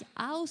Herz sich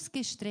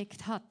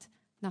ausgestreckt hat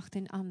nach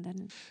den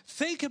anderen.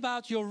 Think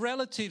about your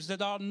relatives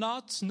that are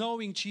not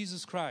knowing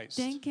Jesus Christ.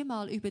 Denke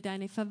mal über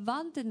deine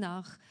Verwandten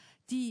nach,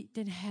 die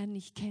den Herrn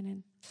nicht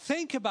kennen.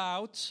 Think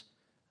about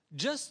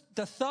just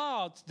the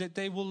thought that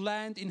they will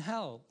land in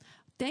hell.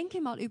 Denke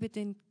mal über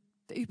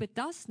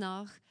das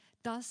nach,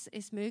 dass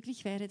es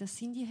möglich wäre, dass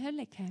sie in die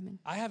Hölle kämen.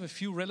 I have a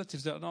few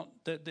relatives that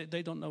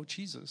they don't know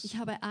Jesus. Ich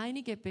habe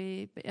einige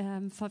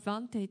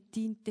Verwandte,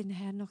 die den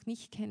Herrn noch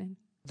nicht kennen.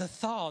 The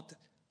thought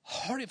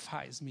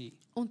horrifies me.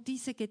 Und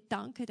dieser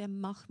Gedanke, der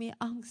macht mir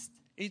Angst.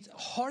 It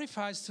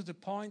horrifies to the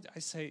point I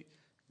say,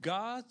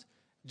 God,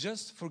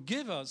 just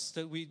forgive us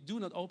that we do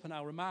not open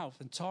our mouth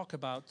and talk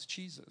about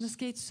Jesus. Und es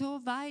geht so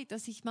weit,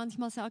 dass ich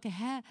manchmal sage,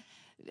 Herr,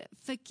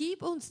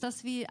 vergib uns,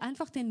 dass wir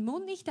einfach den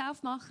Mund nicht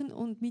aufmachen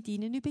und mit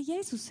ihnen über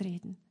Jesus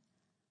reden.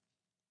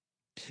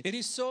 It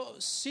is so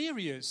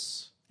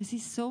serious. Es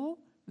ist so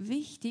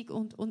wichtig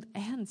und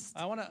ernst.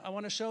 I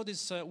want to show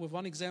this with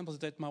one example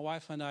that my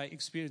wife and I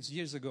experienced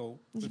years ago.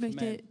 Ich with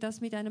möchte men.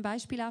 das mit einem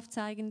Beispiel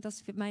aufzeigen,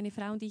 das meine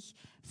Frau und ich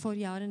vor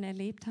Jahren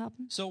erlebt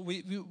haben. So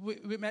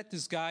we met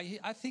this guy.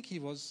 I think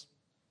he was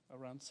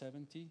around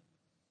 70.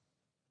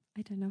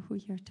 I don't know who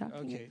you're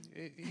talking Okay,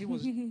 he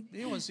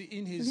was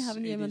in his. Wir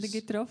haben jemanden 80s.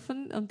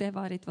 getroffen und der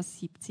war etwa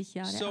 70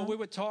 Jahre So we alt.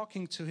 were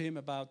talking to him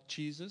about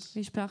Jesus,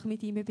 Wir sprachen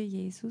mit ihm über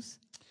Jesus.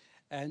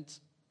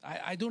 and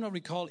I do not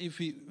recall if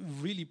we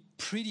really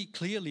pretty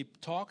clearly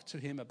talked to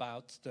him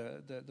about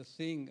the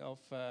thing of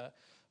Und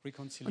ich bin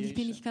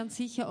reconciliation. nicht ganz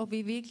sicher, ob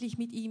wir wirklich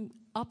mit ihm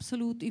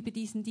absolut über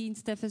diesen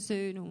Dienst der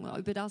Versöhnung,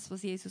 über das,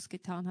 was Jesus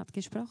getan hat,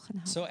 gesprochen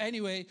haben. So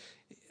anyway,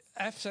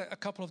 after a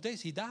couple of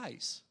days, he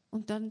dies.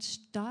 Und dann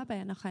starb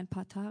er nach ein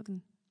paar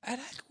Tagen. And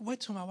I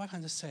went to my wife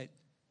and I said,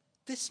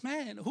 "This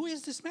man, who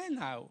is this man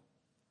now?"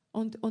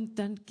 Und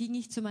dann ging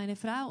ich zu meiner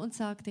Frau und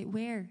sagte,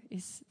 where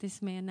is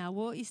this man now?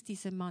 Wo ist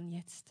dieser Mann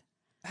jetzt?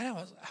 And I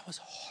was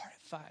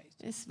horrified.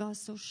 Es war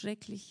so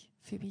schrecklich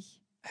für mich.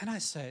 And I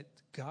said,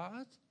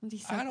 God, Und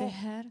ich I sagte,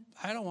 Herr,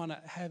 don't want to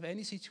have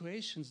any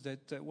situations that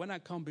when I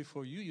come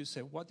before you, you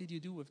say, what did you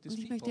do with these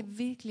und ich people? möchte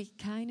wirklich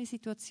keine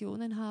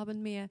Situationen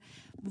haben mehr,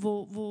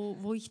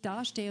 wo ich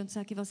dastehe und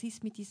sage, was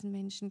ist mit diesen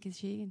Menschen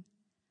geschehen?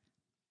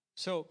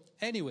 So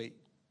anyway,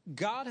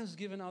 God has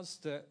given us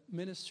the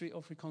ministry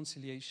of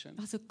reconciliation.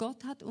 Also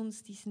Gott hat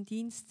uns diesen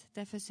Dienst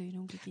der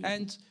Versöhnung gegeben.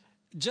 And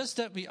just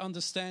that we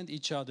understand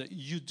each other,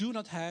 you do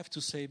not have to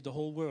save the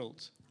whole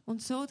world.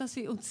 Und so, dass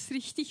wir uns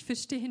richtig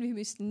verstehen, wir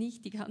müssen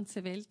nicht die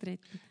ganze Welt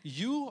retten.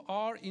 You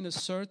are in a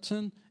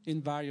certain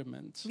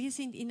environment, Wir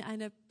sind in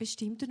einer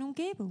bestimmten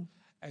Umgebung.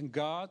 and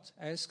God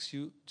asks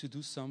you to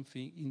do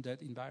something in that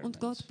Und environment.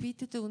 Gott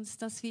bittet uns,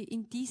 dass wir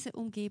in dieser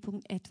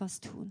Umgebung etwas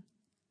tun.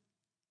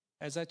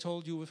 As I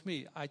told you with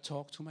me, I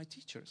talk to my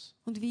teachers.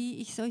 Und wie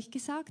ich es euch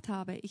gesagt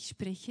habe, ich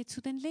spreche zu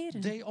den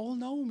Lehrern. They all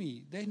know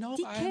me. They know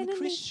Die I am a kennen mich.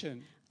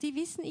 Christian. Die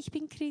wissen, ich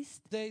bin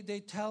Christ. They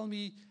tell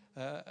me,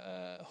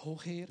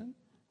 Hochherren.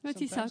 Und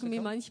sie Sometimes sagen they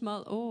mir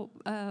call-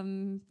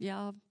 manchmal,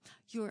 ja,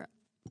 your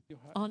Your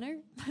honor.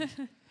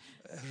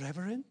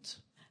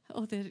 Reverend.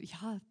 Oder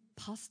ja,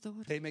 Pastor.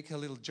 They make a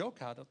little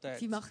joke out of that.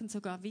 Sie machen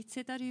sogar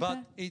Witze darüber.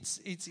 But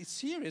it's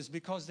serious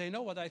because they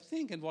know what I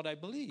think and what I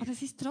believe. Aber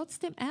es ist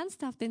trotzdem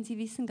ernsthaft, denn sie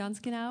wissen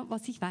ganz genau,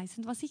 was ich weiß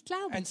und was ich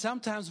glaube. And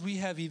sometimes we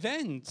have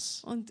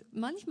events, Und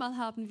manchmal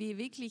haben wir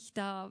wirklich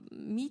da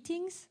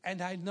Meetings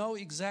and I know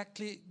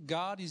exactly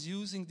God is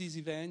using these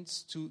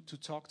events to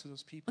talk to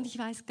those people. und ich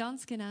weiß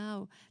ganz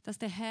genau, dass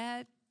der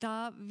Herr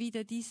da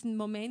wieder diesen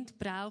Moment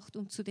braucht,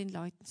 um zu den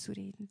Leuten zu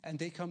reden. And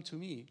they come to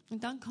me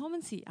Und dann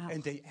kommen sie auch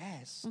and they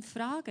ask. und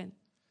fragen.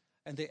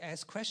 And they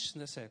ask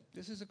questions. I say,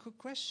 this is a good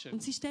question.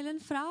 Und sie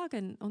stellen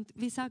Fragen und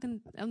ich sage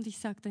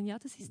dann, ja,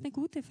 das ist eine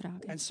gute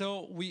Frage. And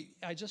so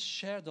I just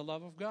share the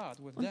love of God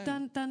with Und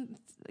them. dann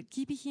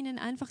gebe ich ihnen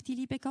einfach die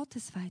Liebe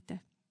Gottes weiter.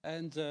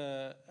 And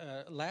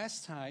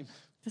last time,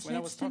 Das when I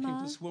was letzte talking to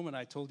Mal- this woman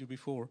I told you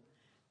before,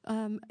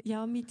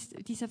 Ja,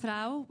 mit dieser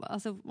Frau,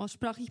 also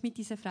sprach ich mit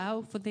dieser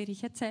Frau, von der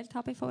ich erzählt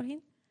habe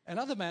vorhin.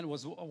 Another man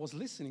was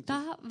listening to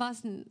Da war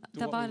what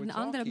we ein were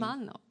anderer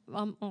talking.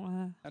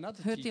 Mann,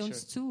 Another hörte teacher.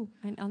 uns zu,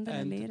 ein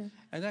anderer Lehrer.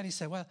 And then he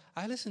said, well,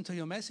 I listened to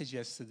your message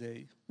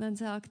yesterday. Und dann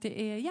sagte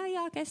er, ja,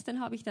 gestern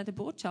habe ich da der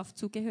Botschaft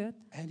zugehört.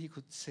 And he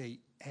could say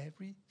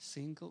every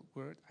single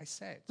word I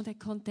said. Und er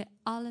konnte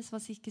alles,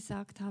 was ich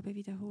gesagt habe,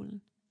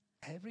 wiederholen.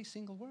 Every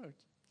single word.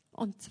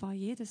 Und zwar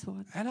jedes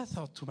Wort. And I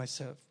thought to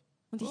myself,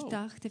 Und ich oh,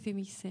 dachte für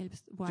mich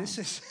selbst, wow.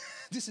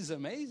 this is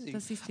amazing.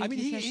 Das ist I mean,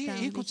 wirklich he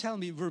could erstaunlich. tell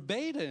me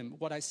verbatim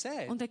what I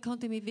said. Und er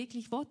konnte mir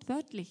wirklich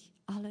wortwörtlich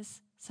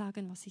alles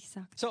sagen, was ich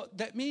sagte. So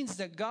that means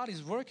that God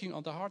is working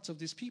on the hearts of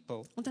these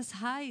people. Und das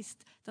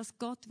heißt, dass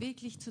Gott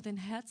wirklich zu den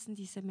Herzen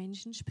dieser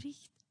Menschen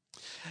spricht.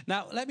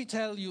 Now, let me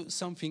tell you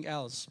something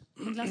else.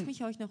 Und lasst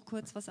mich euch noch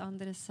kurz was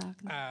anderes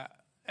sagen.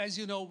 As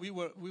you know, we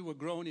were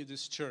grown in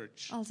this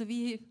church. Also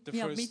wie The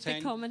ihr first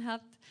mitbekommen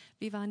habt,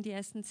 wir waren die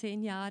ersten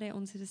 10 Jahre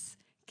unseres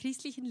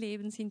christlichen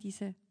Lebens in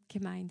dieser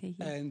Gemeinde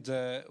hier. And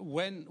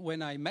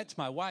when I met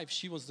my wife,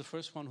 she was the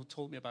first one who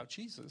told me about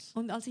Jesus.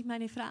 Und als ich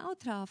meine Frau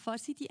traf, war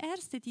sie die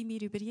Erste, die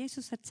mir über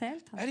Jesus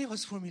erzählt hat. And it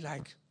was for me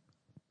like,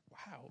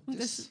 wow, Und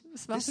this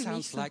es war für mich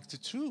sounds so, like the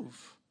truth.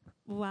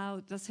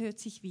 wow, das hört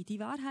sich wie die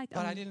Wahrheit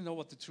But I an. didn't know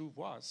what the truth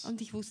was.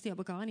 Und ich wusste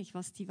aber gar nicht,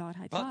 was die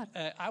Wahrheit war. But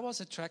I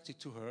was attracted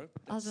to her.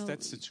 Also,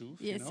 That's the truth,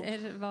 you yes, know.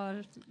 er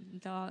war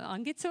da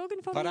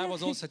angezogen von But I mir,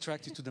 was also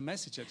attracted to the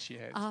message that she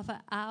had. aber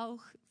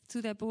auch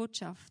zu der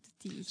Botschaft,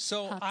 die ich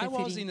So I hatte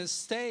für was in ihn. a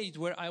state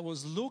where I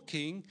was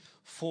looking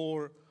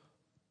for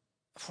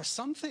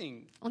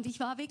something. Und ich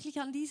war wirklich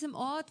an diesem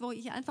Ort, wo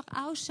ich einfach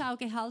Ausschau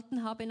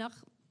gehalten habe nach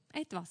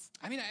etwas.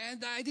 I mean,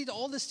 I did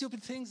all the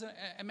stupid things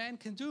a man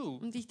can do.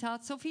 Und ich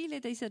tat so viele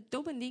dieser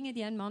dummen Dinge,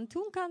 die ein Mann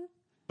tun kann.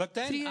 But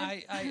then Früher.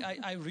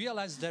 I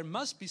realized there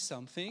must be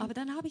something Aber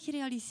dann habe ich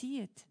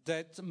realisiert,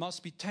 that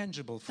must be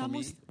tangible for da me.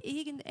 muss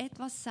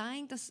irgendetwas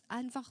sein, das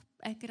einfach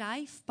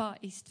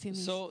ergreifbar ist für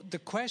mich. So the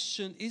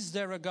question, is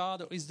there a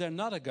God or is there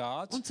not a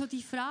God? Und so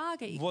die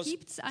Frage, was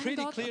gibt es einen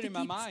pretty Gott clear oder in my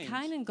gibt es mind.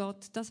 keinen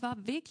Gott? Das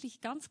war wirklich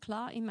ganz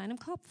klar in meinem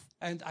Kopf.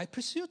 And I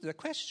pursued the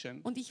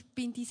question. Und ich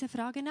bin dieser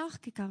Frage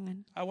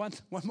nachgegangen. One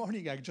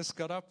morning I just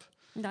got up.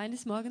 Und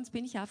eines Morgens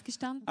bin ich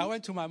aufgestanden. I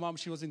went to my mom,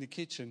 she was in the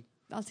kitchen.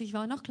 Also ich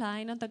war noch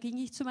klein und da ging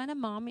ich zu meiner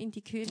Mom in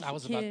die Kirche. I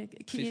was about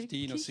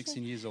 15 or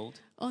 16 years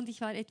old. Und ich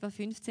war etwa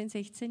 15,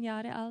 16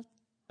 Jahre alt.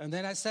 And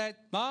then I said,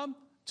 Mom,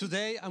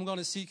 today I'm going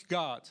to seek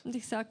God. Und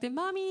ich sagte,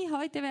 Mami,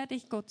 heute werde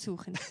ich Gott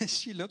suchen.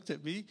 She looked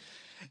at me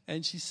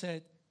and she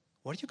said,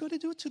 what are you going to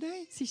do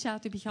today? Sie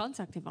schaute mich an und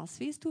sagte, was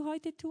willst du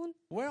heute tun?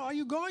 Where are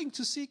you going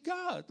to seek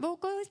God? Wo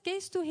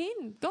gehst du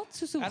hin, Gott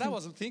zu And I suchen?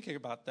 wasn't thinking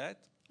about that.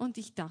 Und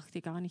ich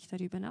dachte gar nicht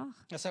darüber nach.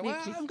 I said, well,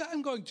 Wirklich.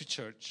 I'm going to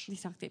church. Und ich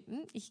sagte,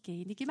 ich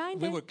gehe in die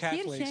Gemeinde, We were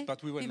Catholics, Kirche.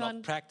 but we were Wir not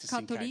waren practicing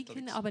Katholiken,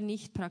 Catholics. aber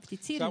nicht So I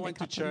praktizierende went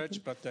to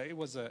church, Katholiken. but it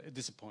was a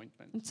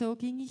disappointment. Und so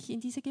ging ich in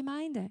diese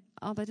Gemeinde.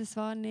 Aber das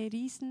war eine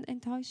riesen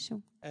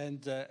Enttäuschung.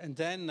 And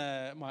then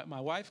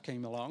my wife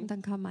came Und along,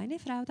 dann kam meine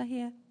Frau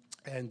daher.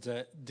 and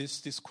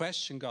this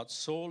question got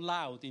so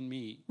loud in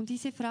me Und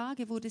diese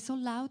Frage wurde so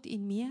laut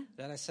in mir,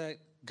 that I said,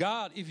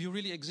 God, if you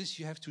really exist,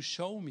 you have to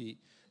show me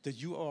that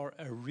you are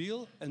a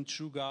real and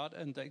true God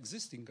and the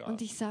existing God.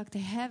 und ich sagte,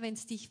 Herr, wenn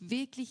es dich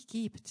wirklich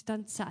gibt,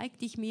 dann zeig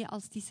dich mir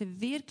als dieser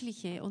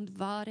wirkliche und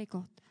wahre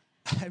Gott.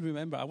 I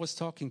remember I was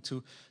talking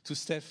to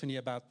Stephanie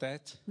about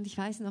that, Und ich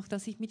weiß noch,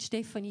 dass ich mit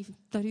Stefanie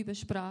darüber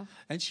sprach.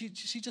 and she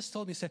just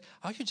told me, said,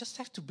 oh, you just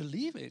have to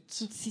believe it.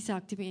 Und sie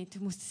sagte mir, du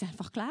musst es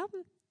einfach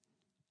glauben.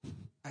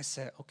 I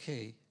said,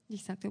 okay, Und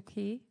ich sagte,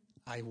 okay,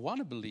 I want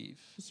to believe,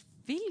 ich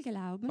will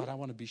glauben, but I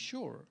want to be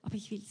sure. aber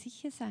ich will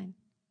sicher sein.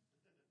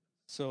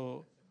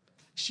 So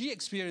she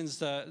experienced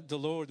the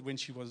Lord when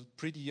she was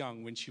pretty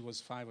young, when she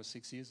was 5 or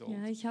 6 years old.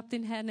 Ja, ich habe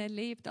den Herrn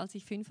erlebt, als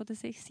ich 5 oder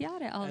 6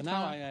 Jahre alt And now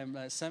war. I am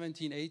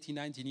 17, 18,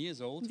 19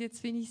 years old Und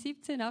jetzt bin ich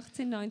 17,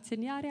 18,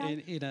 19 Jahre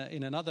alt.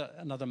 in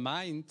another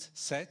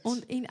mindset,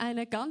 Und in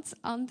einer ganz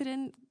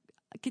anderen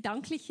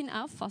gedanklichen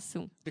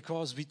Auffassung.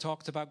 because we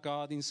talked about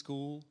God in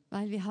school,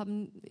 Weil wir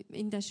haben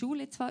in der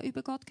Schule zwar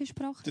über Gott the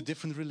gesprochen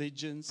different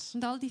religions,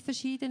 und all die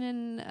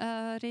verschiedenen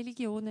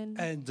Religionen.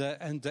 and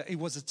it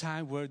was a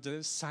time where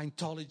the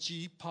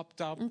Scientology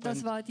popped up, Und das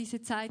and war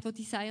diese Zeit, wo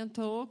die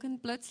Scientologen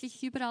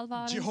plötzlich überall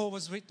waren.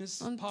 Jehovah's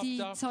Witnesses Und popped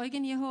die up,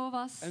 Zeugen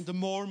Jehovas and the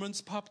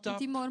Mormons popped und up,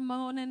 die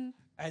Mormonen.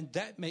 and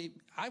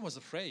I was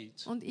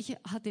afraid, Und ich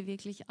hatte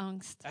wirklich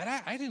Angst. and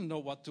I didn't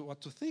know what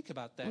to think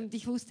about that. Und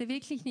ich wusste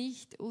wirklich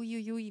nicht,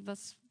 uiuiui,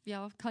 was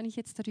kann ich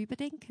jetzt darüber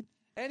denken?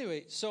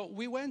 Anyway, so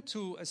we went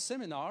to a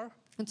seminar.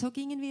 Und so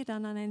gingen wir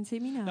dann an ein No,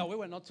 Seminar. we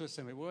went not to a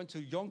seminar. We went to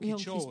Yongki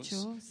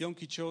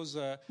Yongki Cho's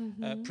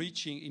Cho's.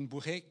 Preaching in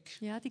Buhek,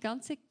 Ja, die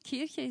ganze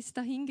Kirche ist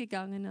dahin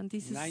gegangen an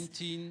dieses.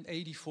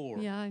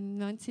 1984. Ja,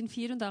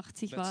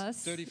 1984 war That's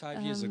es.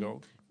 35 years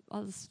ago.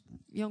 Als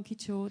Yongki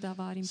Cho da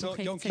war im So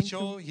Yongki Buchek-Zentrum.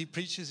 Cho, he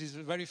preaches. He's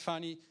a very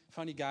funny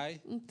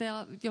guy. Und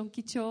der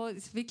Yongki Cho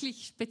ist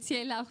wirklich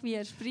speziell, auch wie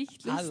er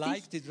spricht, I lustig.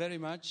 liked it very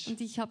much. Und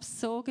ich habe es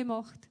so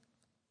gemocht.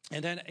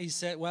 And then he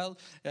said, well,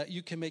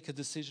 you can make a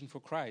decision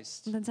for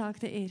Christ. Und dann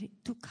sagte er,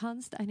 du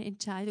kannst eine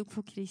Entscheidung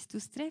für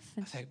Christus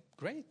treffen. I said,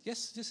 great,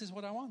 yes, this is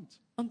what I want.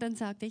 Und dann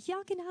sagte ich,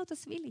 ja genau,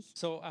 das will ich.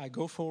 So I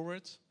go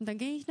forward, Und dann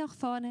gehe ich nach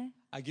vorne,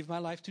 I give my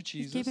life to ich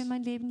Jesus, gebe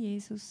mein Leben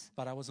Jesus.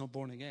 but I was not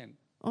born again.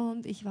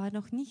 Und ich war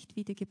noch nicht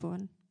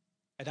wiedergeboren.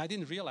 And I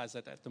didn't realize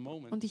that at the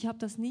moment. Und ich habe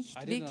das nicht I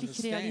didn't wirklich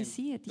understand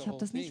realisiert. the Ich habe whole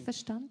das nicht thing.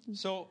 verstanden.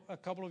 So a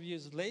couple of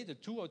years later,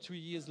 2 or 3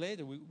 years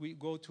later, we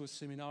go to a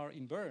seminar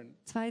in Bern.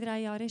 2,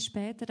 3 Jahre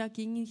später, da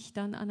gingen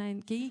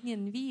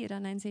wir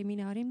an ein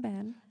Seminar in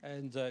Bern.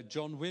 And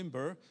John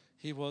Wimber,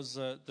 he was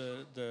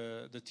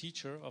the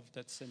teacher of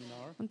that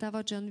seminar. Und da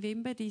war John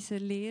Wimber, dieser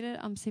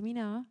Lehrer am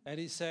Seminar. And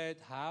he said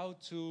how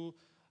to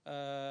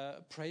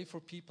pray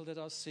for people that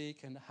are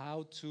sick and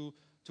how to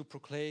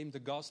proclaim the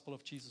gospel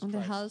of Jesus Und er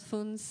Christ. half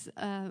uns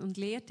und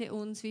lehrte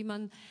uns, wie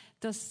man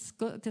das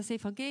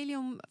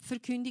Evangelium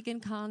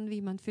verkündigen kann,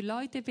 wie man für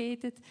Leute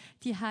betet,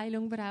 die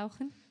Heilung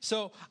brauchen.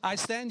 So I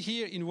stand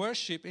here in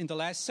worship in the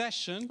last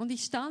session, Und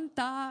ich stand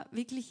da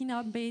wirklich in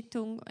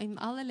Anbetung im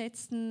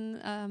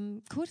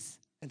allerletzten Kurs.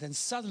 and then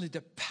suddenly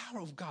the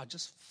power of God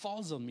just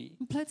falls on me.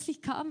 Und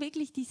plötzlich kam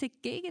wirklich diese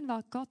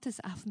Gegenwart Gottes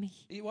auf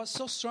mich. It was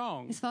so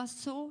strong Es war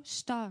so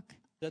stark.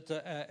 that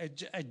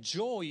a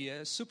joy,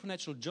 a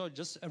supernatural joy,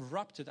 just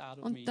erupted out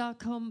of me. Und da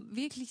kam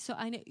wirklich so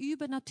eine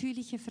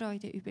übernatürliche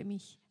Freude über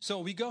mich.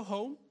 So we go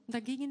home, Und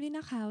dann gingen wir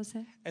nach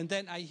Hause. and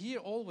then I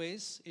hear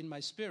always in my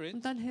spirit,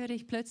 Und dann höre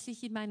ich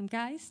plötzlich in meinem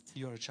Geist,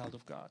 "You are a child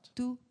of God.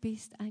 du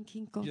bist ein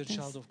Kind You're a child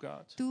Gottes. of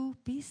God." Du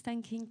bist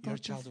ein Kind You're a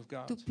Gottes. child of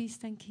God. Du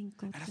bist ein Kind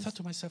And I thought Gottes.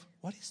 to myself,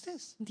 "What is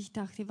this?" Und ich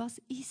dachte, was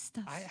ist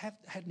das? I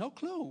had no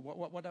clue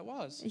what that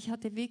was. Ich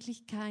hatte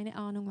wirklich keine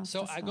Ahnung, was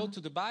So das I go war. to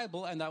the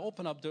Bible and I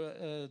open up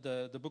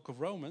the book of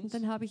Und Romans,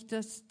 dann habe ich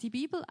die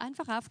Bibel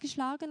einfach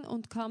aufgeschlagen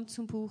und kam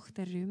zum Buch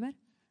der Römer.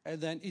 and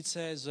then it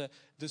says,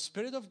 "The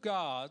Spirit of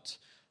God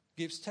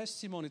gives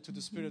testimony to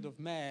the spirit of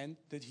man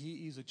that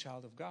he is a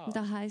child of Und God."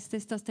 da heißt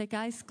es, dass der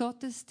Geist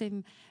Gottes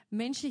dem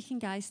menschlichen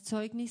Geist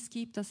Zeugnis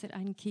gibt, dass er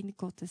ein Kind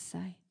Gottes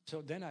sei.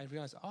 So then I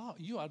realized, oh,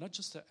 you are not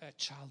just a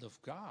child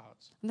of God.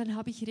 Und dann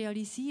habe ich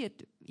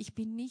realisiert, ich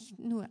bin nicht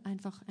nur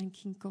einfach ein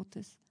Kind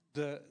Gottes.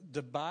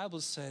 The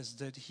Bible says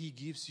that he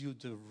gives you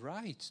the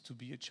right to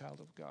be a child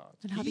of God.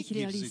 Dann habe He ich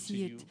gives it to you.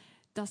 realisiert,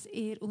 dass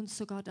er uns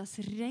sogar das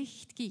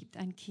Recht gibt,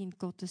 ein Kind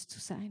Gottes zu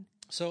sein.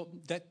 So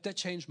that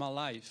changed my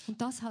life. Und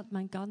das hat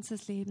mein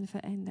ganzes Leben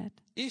verändert.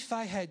 If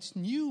I had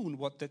known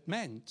what that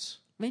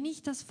meant, Wenn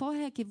ich das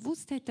vorher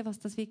gewusst hätte, was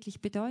das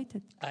wirklich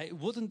bedeutet, I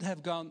wouldn't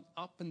have gone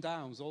up and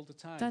downs all the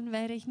time dann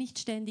wäre ich nicht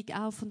ständig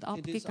auf und ab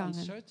in this gegangen,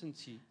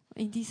 uncertainty.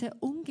 in diese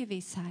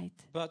Ungewissheit.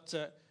 But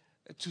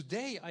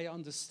today I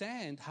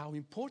understand how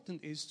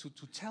important it is to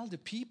tell the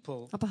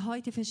people Aber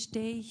heute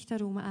verstehe ich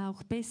darum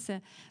auch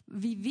besser,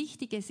 wie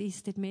wichtig es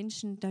ist, den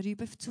Menschen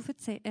darüber zu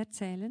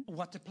erzählen,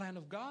 what the plan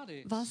of God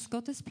is. was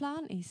Gottes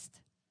Plan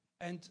ist.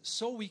 And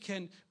so we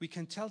can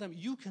tell them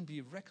you can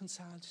be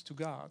reconciled to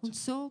God. Und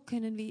so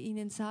können wir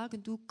ihnen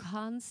sagen, du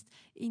kannst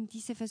in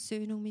diese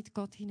Versöhnung mit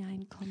Gott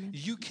hineinkommen.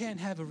 You can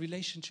have a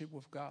relationship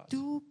with God.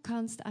 Du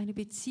kannst eine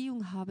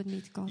Beziehung haben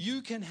mit Gott.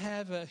 You can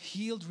have a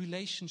healed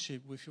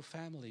relationship with your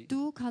family.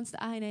 Du kannst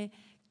eine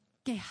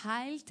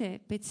geheilte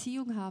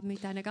Beziehung haben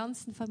mit deiner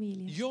ganzen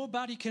Familie. Your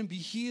body can be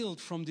healed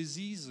from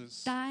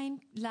diseases,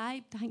 Dein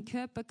Leib, dein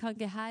Körper kann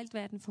geheilt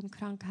werden von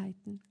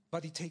Krankheiten.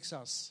 but it takes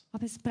us.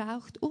 Aber es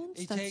braucht uns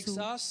It takes dazu.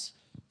 us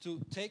to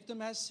take the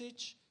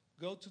message,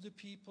 go to the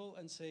people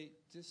and say,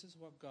 this is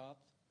what God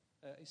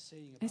is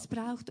saying Es about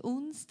you. braucht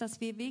uns, dass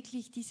wir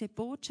wirklich diese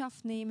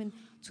Botschaft nehmen,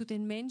 zu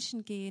den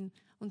Menschen gehen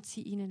und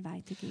sie ihnen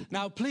weitergeben.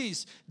 Now,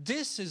 please,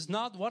 this is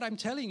not, what I'm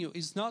telling you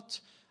is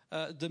not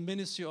the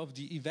ministry of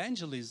the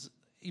evangelist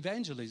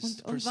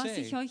per Und was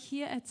ich se. euch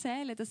hier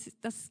erzähle,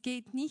 das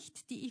geht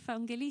nicht die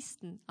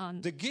Evangelisten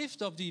an. The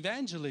gift of the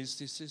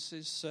evangelist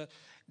is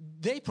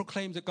they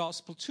proclaim the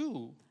gospel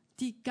too.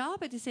 Die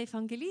Gabe des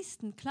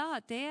Evangelisten,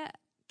 klar, der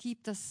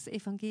gibt das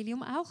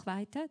Evangelium auch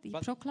weiter, die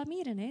But-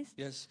 proklamieren es.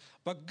 Yes,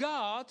 but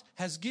God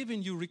has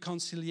given you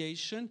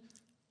reconciliation.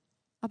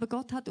 Aber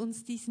Gott hat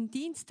uns diesen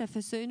Dienst der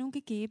Versöhnung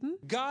gegeben.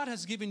 God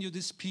has given you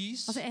this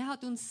peace. Also er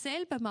hat uns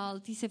selber mal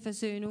diese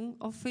Versöhnung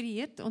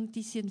offeriert und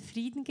diesen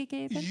Frieden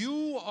gegeben.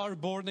 You are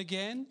born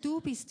again.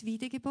 Du bist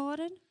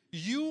wiedergeboren.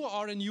 You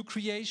are a new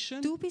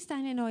creation. Du bist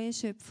eine neue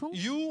Schöpfung.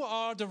 You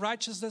are the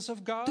righteousness of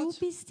Du God.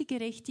 bist die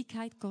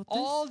Gerechtigkeit Gottes.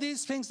 All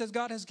these things that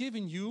God has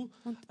given you,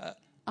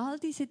 All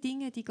diese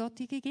Dinge, die Gott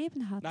dir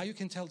gegeben hat. now you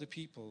can tell the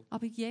people.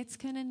 Aber jetzt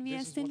können wir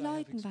This es is den what I have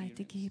Leuten experienced.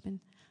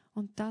 weitergeben.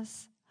 Und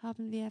das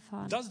haben wir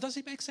erfahren. Does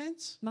it make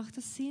sense? Macht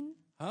das Sinn?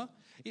 Huh?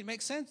 It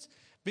makes sense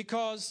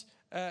because,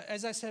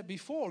 as I said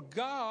before,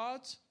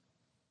 God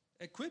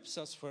equips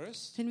us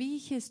first, Denn wie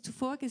ich es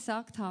zuvor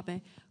gesagt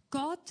habe,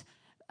 Gott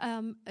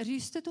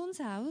rüstet uns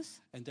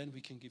aus and then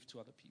we can give to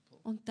other people.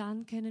 und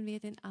dann können wir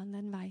den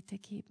anderen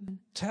weitergeben.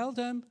 Tell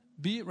them,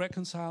 be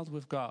reconciled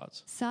with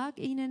God. Sag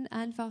ihnen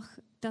einfach,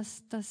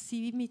 dass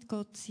sie mit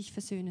Gott sich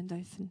versöhnen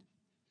dürfen.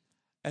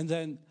 And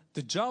then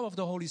the job of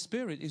the Holy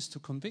Spirit is to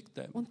convict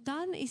them. Und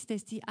dann ist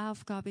es die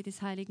Aufgabe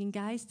des Heiligen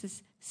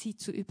Geistes, sie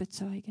zu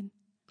überzeugen.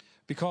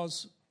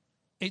 Because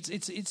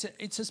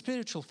it's a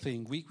spiritual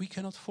thing. We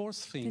cannot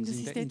force Denn things das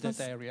ist in that etwas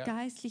area.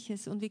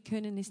 Geistliches und wir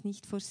können es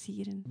nicht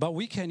forcieren. But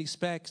we can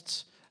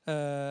expect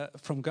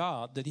from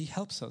God that He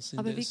helps us in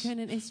Aber wir this.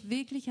 können es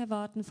wirklich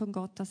erwarten von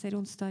Gott, dass er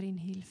uns darin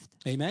hilft.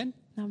 Amen?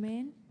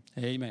 Amen.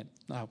 Amen.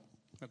 Now,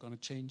 we're going to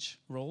change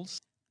roles.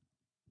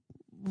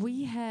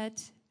 We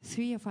had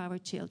 3 of our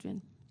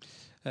children.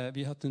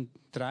 Wir hatten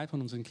 3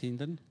 von unseren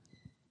Kindern.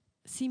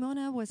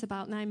 Simona was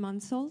about 9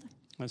 months old.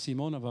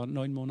 Simona war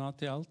 9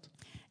 Monate alt.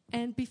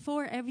 And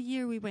before every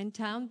year we went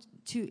down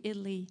to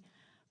Italy.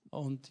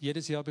 Und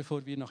jedes Jahr,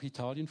 bevor wir nach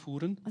Italien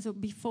fuhren, Also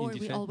before In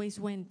die we Fe-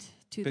 always went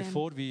to them.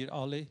 bevor wir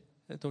alle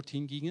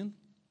dorthin gingen,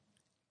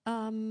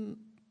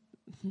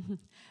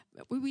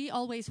 We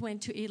always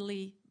went to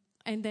Italy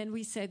and then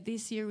we said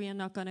this year we are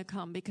not going to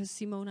come because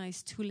Simona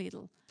is too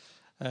little.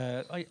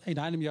 in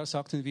einem Jahr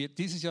sagten wir,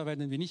 dieses Jahr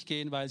werden wir nicht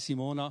gehen, weil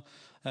Simona,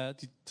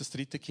 das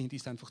 3. Kind,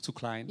 ist einfach zu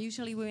klein.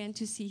 Usually we went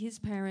to see his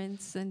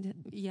parents and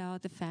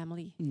the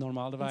family.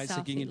 Normalerweise In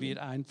South gingen Italy.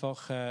 wir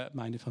einfach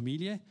meine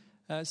Familie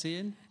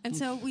sehen And und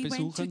so we went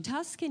to besuchen.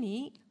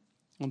 Tuscany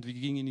Und wir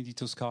gingen in die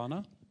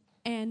Toskana.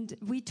 and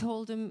we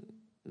told them,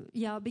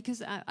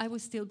 because I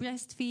was still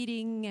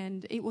breastfeeding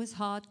and it was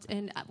hot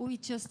and we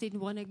just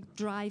didn't want to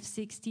drive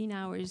 16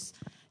 hours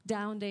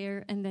down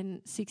there and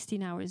then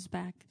 16 hours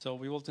back. So,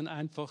 wir wollten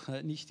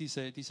einfach nicht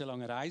diese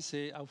lange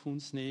Reise auf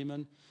uns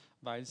nehmen,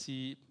 weil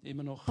sie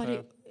immer noch...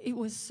 But it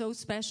was so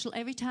special.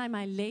 Every time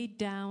I laid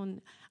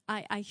down,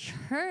 I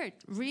heard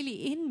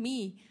really in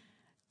me,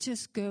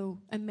 just go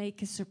and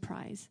make a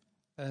surprise.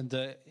 Und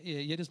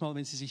jedes Mal,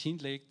 wenn sie sich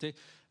hinlegte,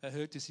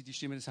 hörte sie die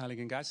Stimme des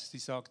Heiligen Geistes, die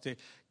sagte,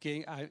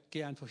 geh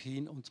einfach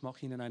hin und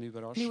mach ihnen eine And it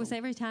Überraschung. was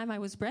every time I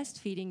was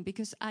breastfeeding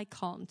because I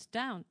calmed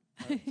down.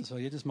 Das war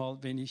jedes Mal,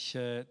 wenn ich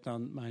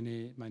dann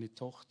meine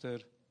Tochter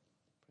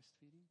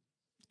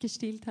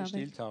Gestillt habe.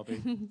 gestillt habe.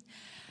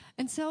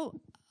 And so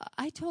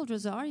I told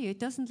Rosario,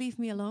 it doesn't leave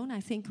me alone.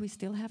 I think we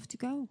still have to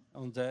go.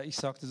 Und ich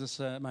sagte das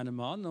meinem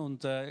Mann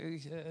und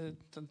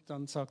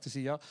dann sagte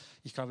sie, ja,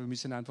 ich glaube, wir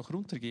müssen einfach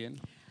runtergehen.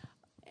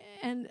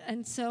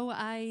 And so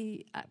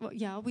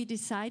we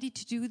decided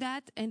to do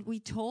that, and we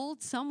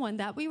told someone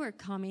that we were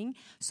coming,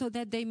 so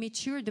that they made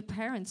sure the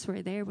parents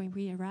were there when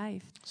we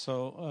arrived.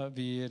 So,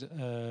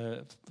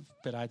 wir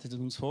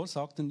bereiteten uns vor,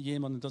 sagten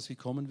jemandem, dass wir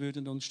kommen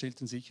würden und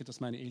stellten sicher, dass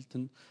meine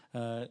Eltern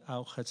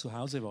auch zu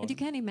Hause And you waren.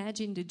 can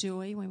imagine the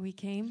joy when we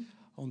came.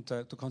 Und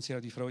du kannst dir ja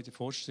die Freude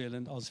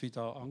vorstellen, als wir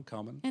da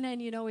ankamen. And then,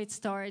 it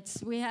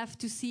starts. We have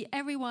to see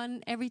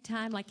everyone every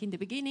time, like in the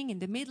beginning, in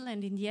the middle,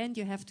 and in the end.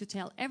 You have to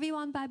tell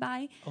everyone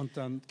bye-bye. Und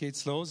dann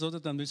geht's los, oder?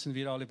 Dann müssen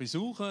wir alle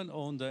besuchen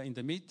und in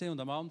der Mitte und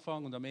am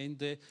Anfang und am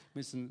Ende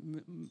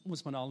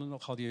muss man allen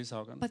noch Adieu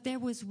sagen. But there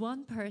was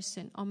one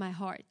person on my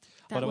heart.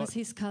 That Aber- was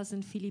his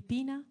cousin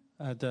Filipina.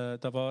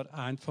 Da war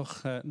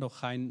einfach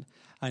noch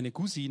eine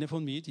Cousine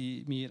von mir,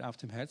 die mir auf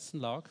dem Herzen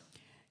lag.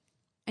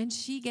 And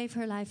she gave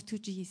her life to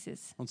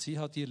Jesus. Und sie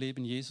hat ihr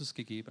Leben Jesus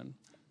gegeben.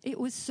 It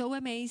was so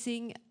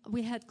amazing.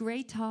 We had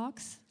great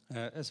talks.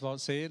 Es war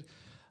sehr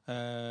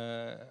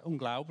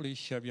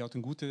unglaublich. Wir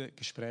hatten gute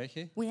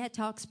Gespräche. We had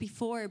talks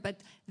before, but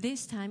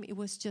this time it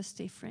was just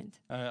different.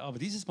 Aber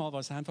dieses Mal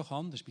war es einfach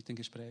anders mit den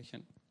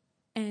Gesprächen.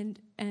 And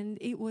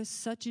it was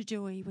such a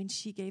joy when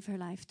she gave her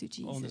life to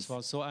Und es Jesus.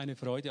 war so eine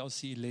Freude, als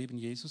sie ihr Leben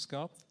Jesus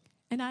gab.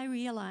 And I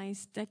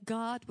realized that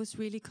God was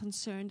really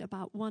concerned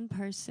about one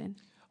person.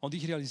 Und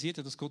ich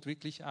realisierte, dass Gott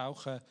wirklich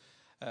auch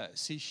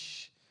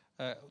sich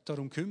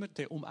darum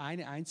kümmerte, um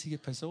eine einzige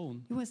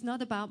Person. It was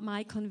not about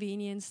my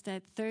convenience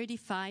that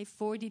 35,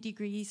 40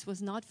 degrees was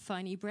not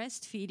funny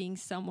breastfeeding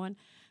someone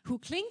who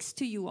clings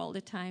to you all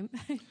the time.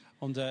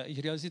 Und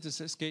ich realisierte,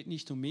 es geht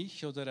nicht um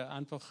mich oder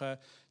einfach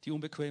die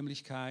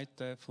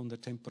Unbequemlichkeit von der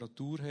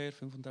Temperatur her,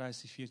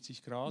 35,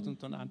 40 Grad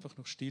und dann einfach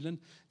noch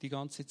stillen die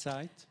ganze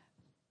Zeit.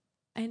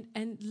 And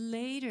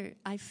later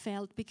I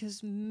felt,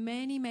 because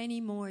many, many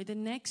more, the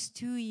next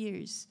 2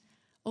 years,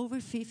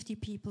 over 50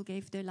 people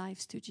gave their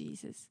lives to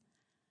Jesus.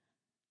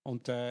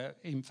 Und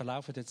im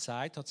Verlauf der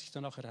Zeit hat sich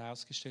dann auch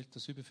herausgestellt,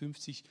 dass über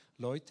 50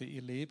 Leute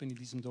ihr Leben in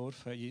diesem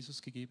Dorf Jesus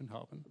gegeben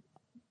haben.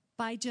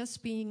 By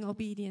just being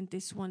obedient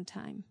this one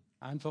time.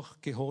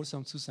 Einfach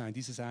gehorsam zu sein,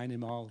 dieses eine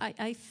Mal.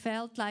 I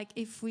felt like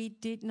if we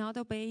did not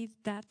obey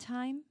that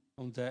time,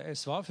 Und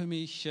es war für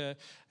mich,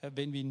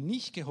 wenn wir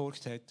nicht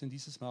gehorcht hätten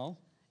dieses Mal,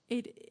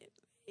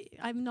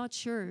 I'm not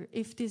sure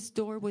if this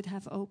door would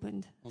have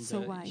opened und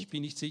so ich wide.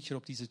 bin nicht sicher,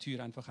 ob diese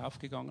Tür einfach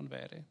aufgegangen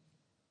wäre.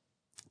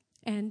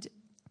 And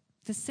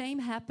the same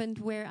happened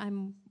where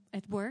I'm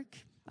at work.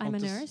 I'm a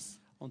Und nurse.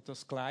 Und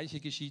das Gleiche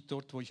geschieht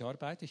dort, wo ich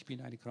arbeite. Ich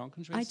bin eine I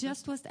Krankenschwester.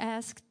 just was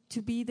asked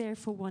to be there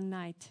for one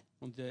night.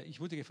 Und ich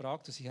wurde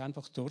gefragt, dass ich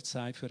einfach dort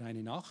sei für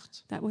eine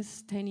Nacht. That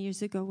was 10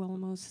 years ago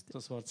almost.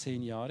 Das war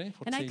 10 Jahre,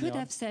 vor And I 10 could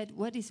Jahren. have said,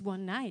 what is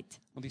one night?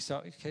 Und ich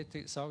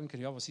hätte sagen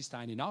können, ja, was ist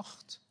eine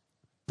Nacht?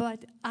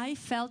 But I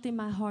felt in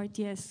my heart,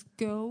 yes,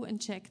 go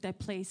and check that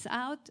place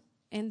out.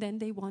 and then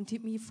they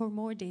wanted me for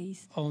more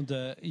days. Und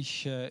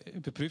ich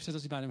überprüfte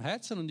das in meinem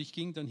Herzen und ich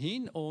ging dann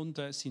hin und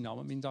sie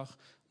nahmen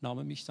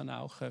mich dann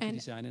auch für And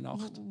diese eine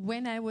Nacht.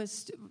 when I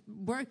was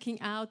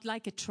working out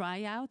like a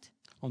tryout,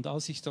 Und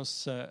als ich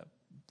das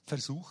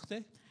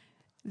versuchte,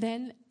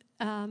 then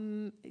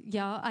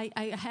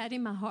I had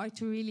in my heart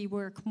to really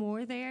work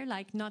more there,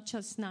 like not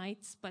just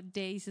nights but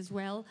days as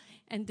well.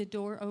 And the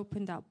door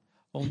opened up.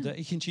 und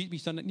ich entschied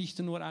mich dann nicht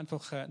nur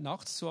einfach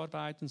nachts zu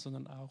arbeiten,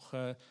 sondern auch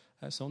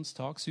sonst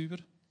tagsüber.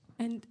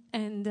 And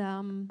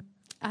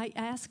I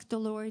asked the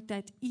Lord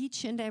that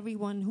each and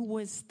everyone who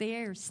was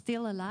there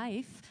still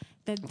alive,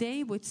 that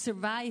they would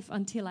survive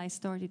until I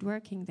started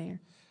working there.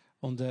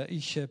 Und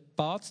ich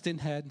bat den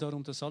Herrn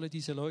darum, dass alle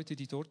diese Leute,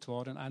 die dort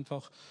waren,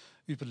 einfach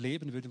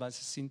überleben würden, weil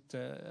es sind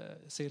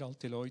sehr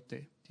alte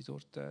Leute, die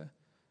dort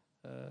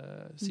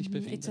sich It's a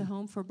befinden.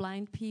 home for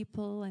blind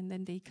people, and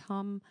then they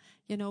come,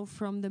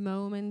 from the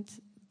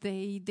moment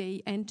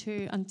they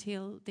enter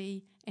until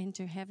they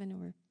enter heaven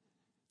or,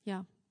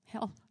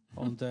 hell.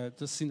 Und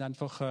das sind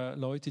einfach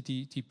Leute,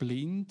 die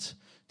blind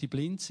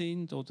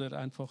sind oder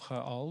einfach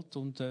alt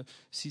und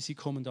sie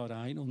kommen da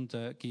rein und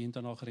gehen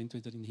dann nachher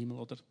entweder in den Himmel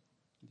oder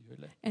in die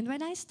Hölle. And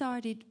when I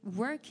started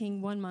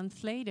working 1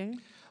 month later,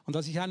 Und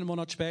als ich einen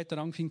Monat später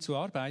anfing zu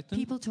arbeiten,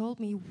 people told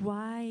me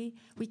why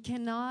we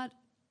cannot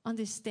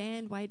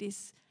understand why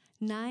this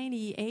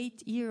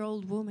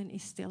 98-year-old woman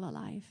is still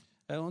alive.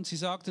 und sie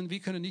sagten, wir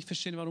können nicht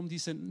verstehen, warum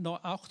diese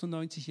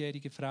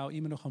 98-jährige Frau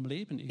immer noch am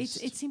Leben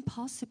ist. It's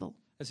impossible.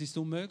 Es ist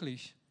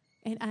unmöglich.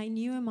 And I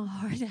knew in my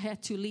heart I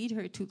had to lead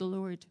her to the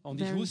Lord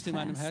Und ich very wusste in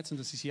meinem fast. Herzen,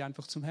 dass ich sie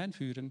einfach zum Herrn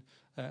führen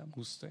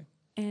musste.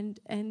 And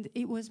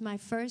it was my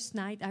first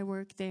night I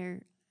worked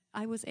there.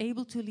 I was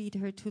able to lead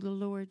her to the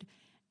Lord,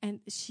 and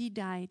she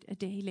died a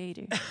day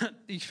later.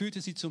 Ich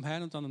führte sie zum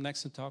Herrn und dann am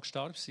nächsten Tag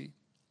starb sie.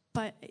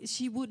 But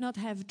she would not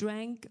have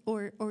drank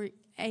or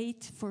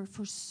ate for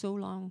so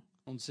long.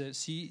 Und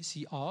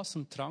sie aß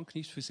und trank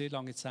nicht für sehr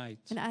lange Zeit.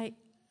 And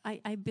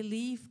I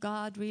believe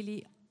God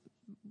really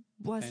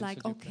was Answered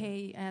like, your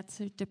okay,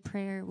 answered the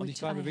prayer Und ich which I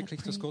glaube had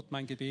wirklich, dass prayed. Gott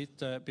mein Gebet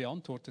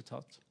beantwortet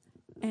hat.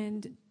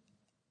 And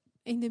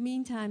in the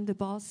meantime, the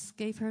boss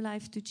gave her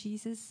life to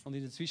Jesus. Und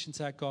in der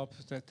Zwischenzeit gab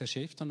der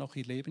Chef dann noch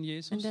ihr Leben And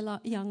Jesus. the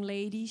young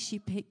lady, she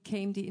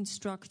became the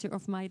instructor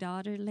of my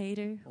daughter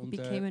later, who Und,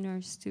 became a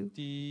nurse too.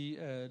 Die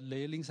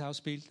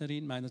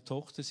Lehrlingsausbildnerin meiner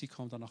Tochter, sie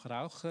kam dann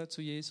nachher auch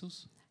zu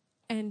Jesus.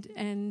 And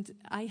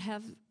I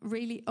have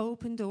really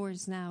open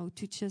doors now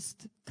to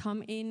just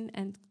come in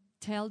and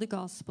tell the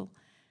gospel.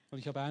 Und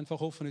ich habe einfach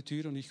offene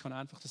Türen und ich kann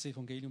einfach das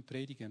Evangelium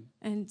predigen.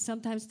 And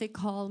sometimes they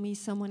call me,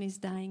 someone is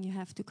dying, you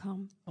have to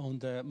come.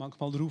 Und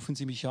manchmal rufen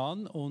sie mich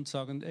an und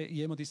sagen,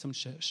 jemand ist am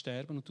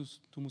Sterben und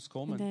du musst And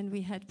kommen. then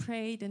we had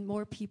prayed and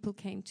more people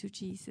came to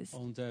Jesus.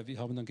 Und wir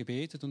haben dann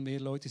gebetet und mehr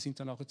Leute sind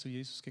dann nachher zu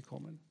Jesus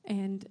gekommen.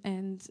 And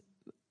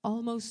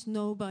almost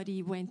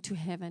nobody went to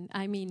heaven.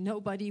 I mean,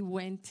 nobody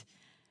went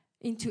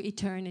into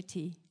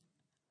eternity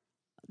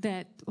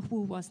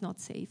who was not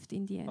saved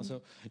in the end.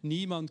 Also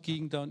niemand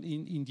ging dann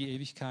in die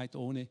Ewigkeit,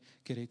 ohne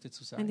gerettet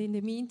zu And sein. in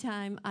the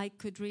meantime, I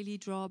could really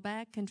draw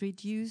back and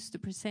reduce the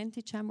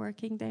percentage I'm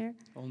working there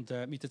Und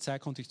mit der Zeit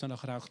konnte ich dann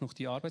nachher auch noch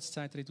die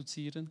Arbeitszeit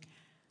reduzieren.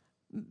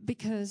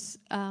 because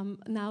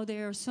now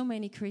there are so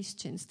many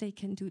Christians, they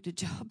can do the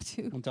job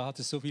too. Und da hat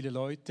es so viele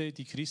Leute,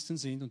 die Christen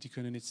sind und die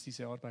können jetzt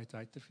diese Arbeit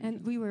weiterführen.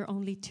 And we were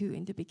only 2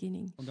 in the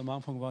beginning. Und am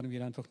Anfang waren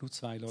wir einfach nur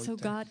 2 Leute. So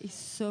God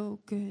is so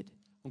good,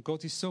 Und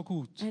Gott ist so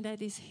gut. and that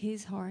is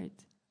His heart.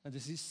 Und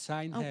es ist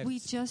sein And we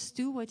Herz. just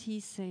do what He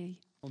says.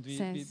 Und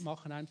wir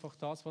machen einfach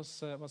das,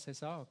 was er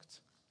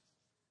sagt.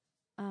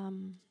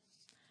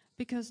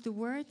 Because the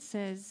Word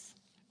says,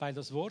 Weil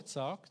das Wort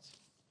sagt,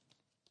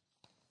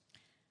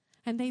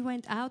 and they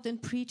went out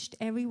and preached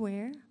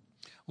everywhere,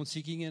 und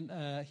sie gingen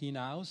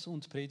hinaus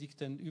und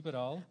predigten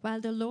überall.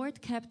 while the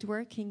Lord kept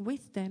working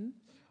with them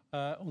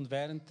Und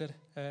während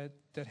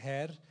der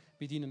Herr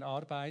mit ihnen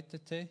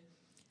arbeitete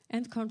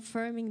and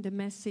confirming the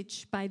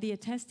message by the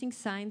attesting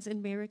signs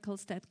and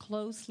miracles that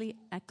closely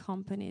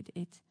accompanied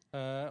it.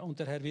 und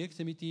der Herr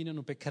wirkte mit ihnen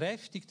und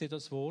bekräftigte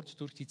das Wort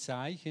durch die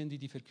Zeichen, die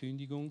die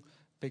Verkündigung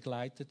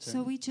begleiteten.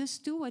 So we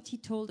just do what He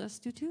told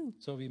us to do.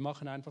 So, wir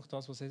machen einfach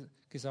das, was er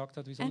gesagt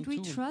hat, wir sollen And we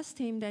tun. trust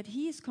Him that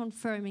He is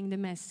confirming the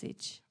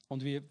message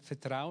Und wir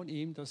vertrauen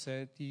ihm, dass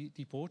er die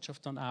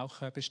Botschaft dann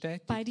auch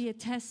bestätigt. by the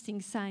attesting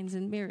signs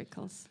and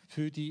miracles,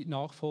 Für die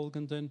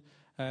nachfolgenden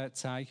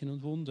Zeichen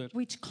und Wunder,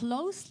 which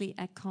closely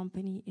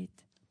accompany it.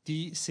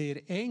 die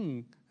sehr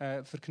eng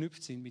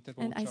verknüpft sind mit der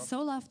And I Botschaft. so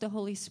love the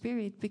Holy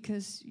Spirit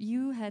because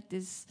you had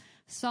this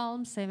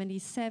Psalm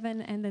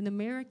 77 and then the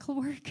miracle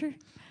worker.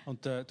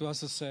 Und du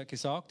hast es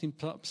gesagt in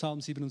Psalm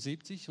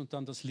 77 und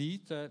dann das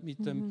Lied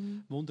mit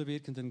dem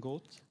wunderwirkenden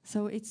Gott.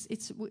 So it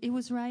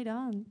was right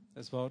on.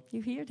 Es war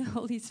You hear the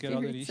Holy gerade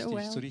Spirit richtig, so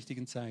well. zur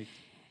richtigen Zeit.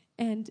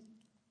 And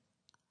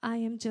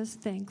I am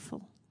just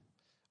thankful.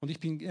 Und ich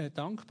bin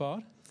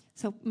dankbar.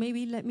 So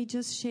maybe let me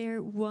just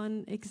share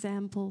one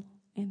example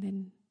and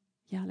then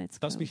let's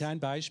Lass mich close. ein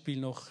Beispiel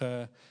noch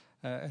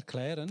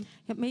erklären.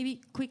 Yeah, maybe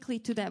quickly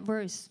to that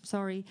verse.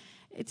 Sorry,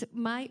 it's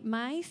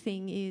my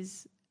thing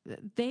is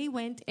they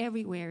went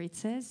everywhere. It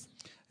says.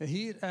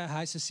 Hier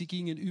heißt es, sie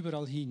gingen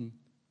überall hin.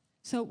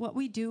 So what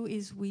we do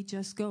is we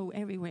just go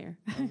everywhere.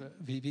 Also,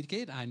 wir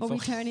gehen Or we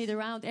einfach. turn it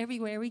around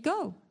everywhere we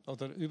go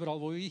Oder überall,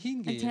 wo wir and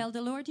hingehen. tell the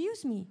Lord,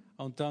 use me.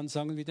 Und dann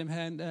sagen wir dem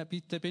Herrn,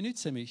 bitte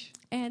benütze mich.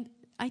 And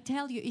I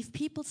tell you, if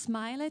people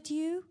smile at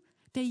you,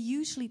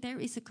 there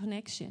is a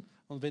connection.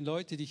 Und wenn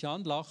Leute dich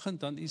anlachen,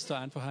 dann ist da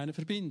einfach eine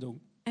Verbindung.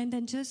 And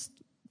then just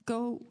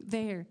go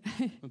there.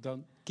 Und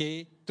dann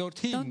geh Don't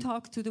dorthin.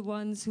 talk to the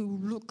ones who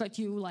look at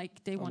you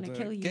like they want Und,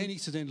 to kill geh you.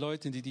 nicht zu den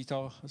Leuten, die dich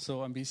da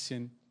so ein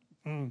bisschen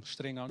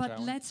streng But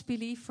anschauen. let's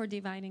believe for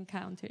divine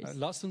encounters.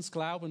 Lasst uns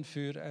glauben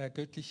für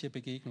göttliche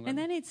Begegnungen. And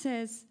then it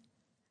says,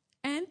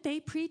 and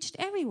they preached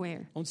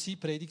everywhere. Und sie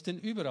predigten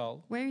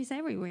überall. Where is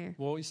everywhere?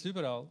 Wo ist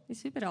überall?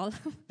 It's überall.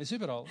 Es ist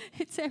überall.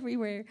 It's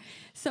everywhere.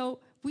 So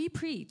we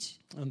preach.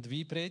 Und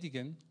wir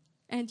predigen.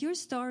 And your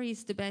story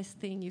is the best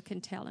thing you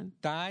can tell them.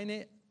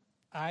 Deine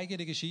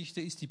eigene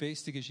Geschichte ist die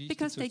beste Geschichte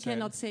Because zu they erzählen.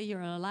 cannot say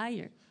you're a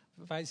liar.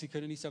 Weil sie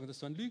können nicht sagen, dass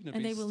du ein Lügner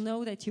And they will bist.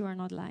 know that you are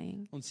not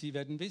lying. Und sie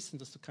werden wissen,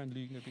 dass du kein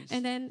Lügner bist.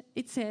 And then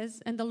it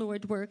says, and the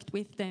Lord worked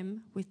with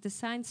them with the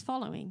signs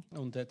following.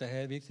 Und der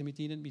Herr wirkte mit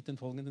ihnen mit den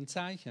folgenden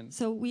Zeichen.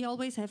 So we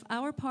always have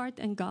our part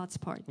and God's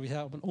part. Wir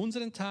haben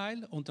unseren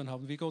Teil und dann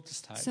haben wir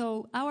Gottes Teil.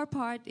 So our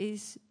part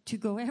is to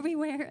go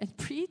everywhere and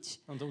preach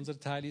Und unser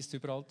Teil ist,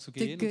 überall zu the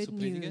gehen und zu good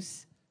predigen.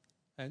 news.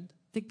 Und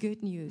The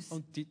good news.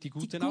 Und die Die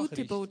gute gute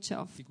Nachricht.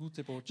 Botschaft. Die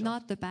gute Botschaft.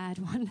 Not the bad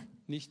one.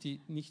 Nicht die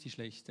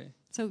schlechte.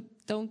 So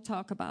don't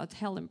talk about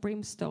hell and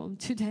brimstone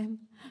to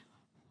them.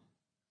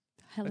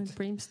 Hell and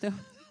brimstone.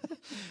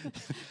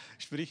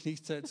 Sprich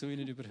nicht zu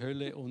ihnen über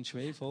Hölle und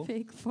Schwefel.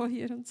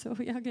 Fegfeuer und so.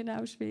 Ja,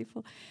 genau,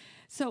 Schwefel.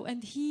 So,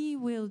 and he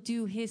will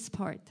do his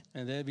part.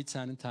 Und er wird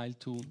seinen Teil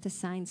tun The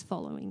signs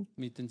following.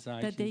 mit den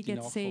That Zeichen, they die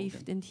get saved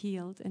nachfolgen. and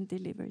healed and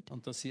delivered.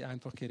 Und dass sie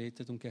einfach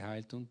gerettet und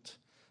geheilt und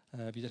Let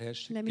me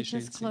wiederhergestellt just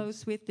sind.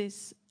 close with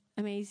this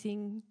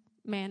amazing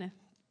man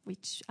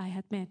which I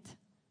had met.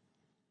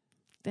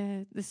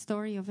 The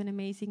story of an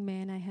amazing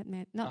man I had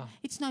met. No,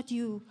 it's not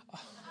you.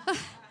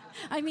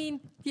 I mean,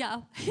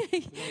 yeah,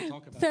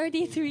 talk about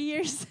 33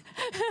 years.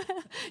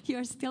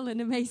 You're still an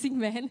amazing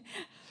man.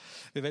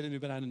 Wir werden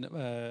über einen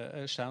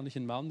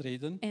erstaunlichen Mann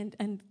reden.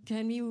 And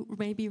can you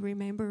maybe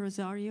remember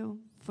Rosario?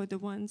 For the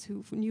ones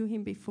who knew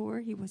him before,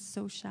 he was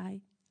so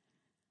shy.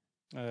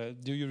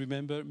 Do you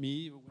remember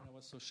me when I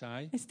was so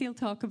shy? I still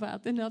talk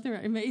about another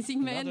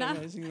amazing man Another now.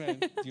 amazing man,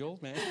 the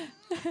old man.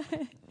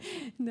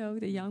 No,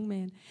 the young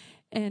man.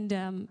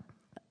 And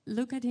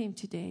look at him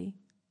today.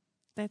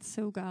 That's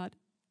so God.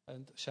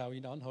 Und schau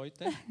ihn an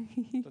heute.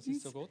 Das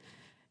ist so Gott.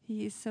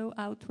 He is so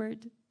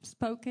outward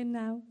spoken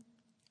now.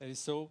 Er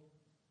ist so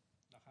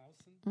nach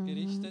außen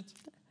gerichtet.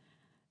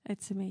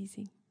 It's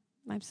amazing.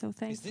 I'm so Is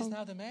this thankful.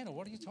 now the man, or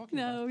what are you talking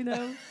about?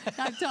 No.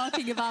 I'm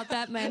talking about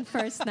that man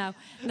first now.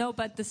 No,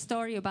 but the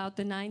story about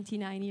the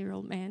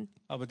 99-year-old man.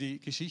 Aber die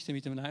Geschichte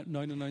mit dem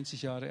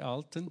 99 Jahre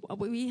alten.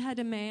 We had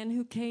a man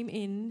who came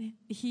in.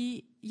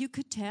 You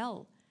could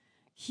tell.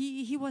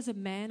 He was a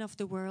man of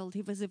the world.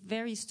 He was a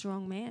very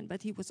strong man,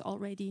 but he was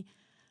already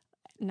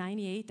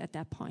 98 at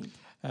that point.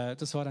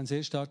 Das war ein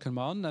sehr starker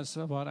Mann. Es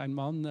war ein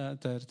Mann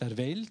der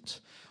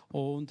Welt.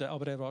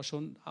 Aber er war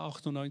schon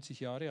 98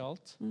 Jahre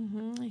alt.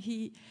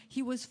 He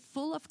was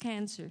full of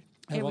cancer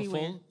Er war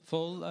everywhere.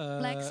 voll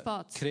Black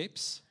spots.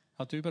 Krebs,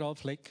 hatte überall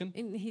Flecken.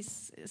 In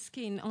his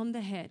skin, on the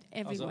head,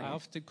 Also everywhere.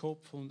 auf dem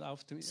Kopf und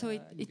auf dem So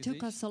im it took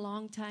Gesicht. us a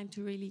long time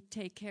to really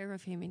take care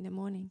of him in the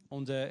morning.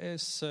 Und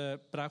es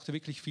brauchte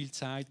wirklich viel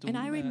Zeit, And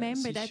I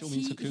remember that sich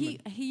ihn zu kümmern.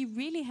 he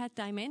really had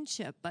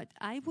dementia, but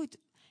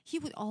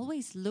he would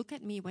always look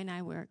at me when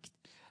I worked.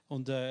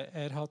 Und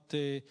er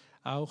hatte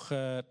auch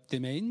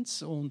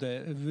Demenz und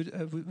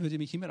würde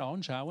mich immer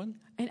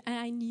anschauen. And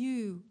I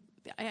knew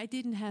I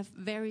didn't have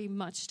very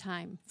much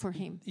time for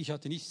him. Ich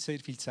hatte nicht sehr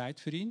viel Zeit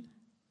für ihn.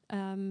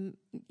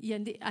 Yeah,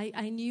 and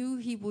I knew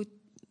he would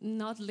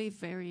not live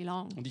very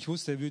long. Und ich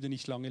wusste, er würde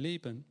nicht lange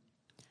leben.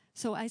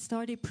 So I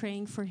started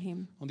praying for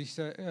him. Und ich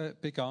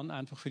begann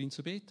einfach für ihn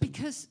zu beten.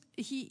 Because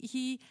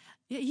he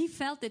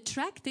felt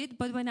attracted,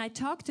 but when I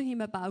talked to him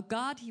about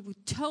God, he would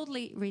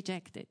totally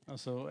reject it.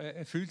 Also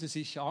er fühlte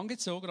sich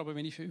angezogen, aber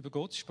wenn ich über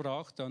Gott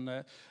sprach, dann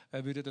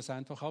würde er das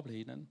einfach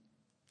ablehnen.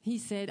 He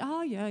said,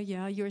 "Oh yeah,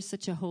 you're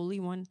such a holy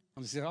one."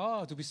 Und ich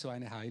sagte, du bist so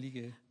eine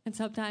Heilige. And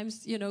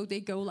sometimes, they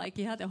go like,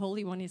 "Yeah, the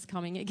holy one is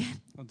coming again."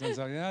 Und dann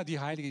sagen, ja, die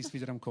Heilige ist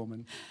wieder am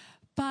Kommen.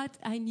 But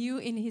I knew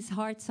in his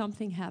heart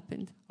something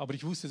happened. Aber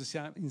ich wusste, dass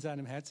in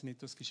seinem Herzen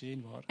etwas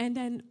geschehen war. And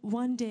then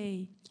one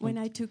day, when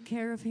I took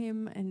care of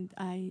him, and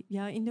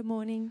in the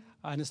morning,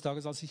 Eines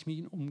Tages, als ich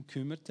mich um ihn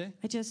kümmerte,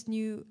 I just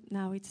knew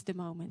now it's the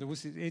moment. da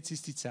wusste ich, jetzt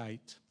ist die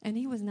Zeit. And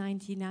he was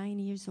 99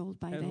 years old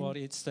by Er war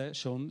then. jetzt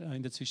schon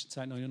in der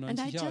Zwischenzeit And I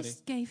 99 Jahre.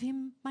 just gave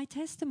him my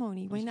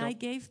testimony when I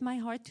gave my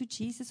heart to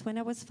Jesus when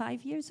I was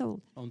 5 years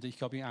old. Und ich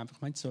gab ihm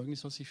einfach mein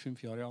Zeugnis, als ich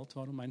 5 Jahre alt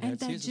war und mein And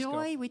Herz the Jesus gab.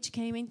 joy which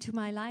came into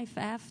my life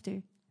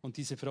after Und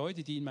diese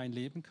Freude, die in mein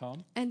Leben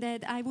kam, and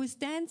that I was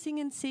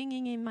dancing and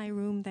singing in my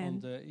room then,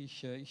 und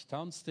ich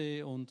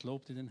tanzte und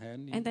lobte den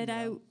Herrn. and that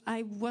Ja.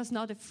 I was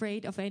not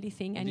afraid of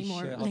anything Und ich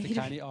anymore hatte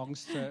later, keine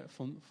Angst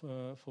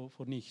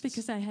vor nichts,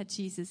 because I had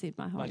Jesus in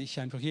my weil heart. ich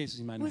einfach Jesus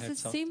in It meinem was a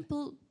Herz hatte.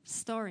 simple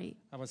story,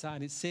 Aber es war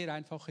eine sehr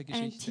einfache and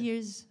Geschichte.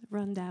 tears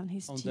run down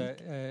his Und cheek.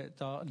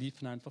 da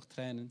liefen einfach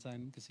Tränen in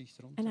seinem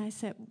Gesicht runter. And I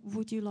said,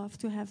 would you love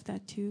to have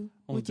that too?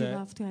 Und, Would you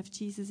love to have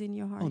Jesus in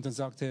your heart? Und dann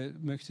sagte er,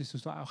 möchtest du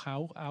es auch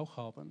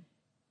haben?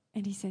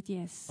 And he said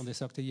yes. Und er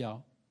sagte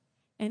ja.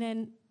 And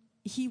then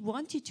he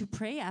wanted to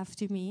pray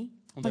after me,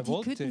 Und but er he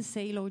couldn't wollte,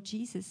 say Lord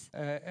Jesus.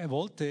 er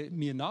wollte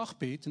mir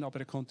nachbeten, aber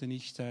er konnte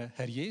nicht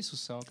Herr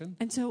Jesus sagen.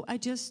 And so I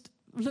just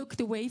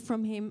looked away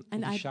from him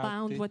and Und I ich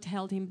bound schaute, what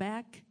held him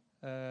back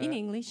in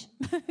English.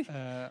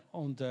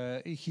 Und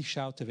ich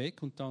schaute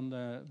weg und dann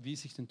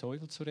wies ich den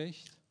Teufel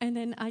zurecht. And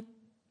then I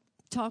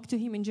talked to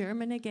him in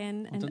German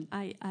again, Und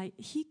and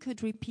he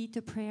could repeat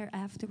the prayer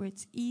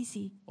afterwards,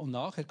 easy. Und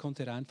nachher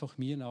konnte er einfach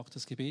mir nach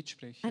das Gebet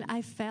sprechen. And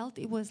I felt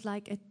it was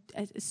like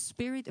a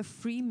spirit of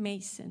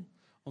Freemason,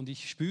 Und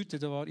ich spürte,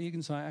 da war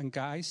irgend so ein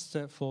Geist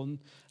von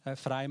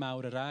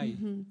Freimaurerei,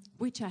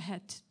 which I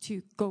had to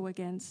go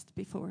against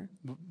before.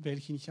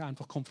 welchen ich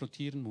einfach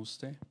konfrontieren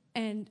musste.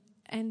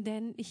 And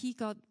then he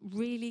got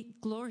really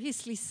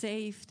gloriously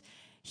saved.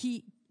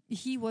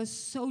 He was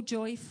so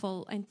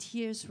joyful and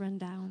tears ran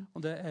down.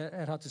 Und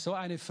er hatte so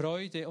eine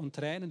Freude und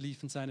Tränen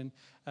liefen seinen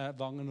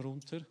Wangen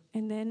runter.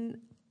 And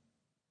then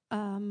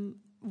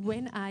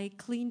when I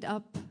cleaned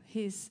up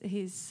his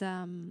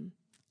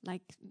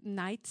like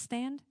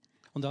nightstand,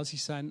 Und als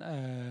ich sein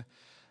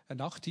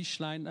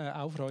Nachttischlein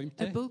a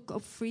aufräumte, book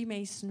of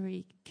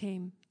Freemasonry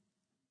came,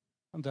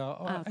 und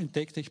da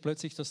entdeckte ich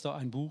plötzlich, dass da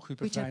ein Buch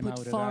über which I put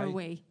far Freimaurerei,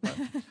 away.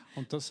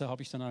 und das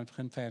habe ich dann einfach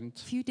entfernt.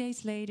 A few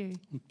days later,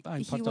 Und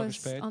ein he paar Tage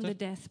was on the später,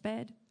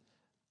 deathbed.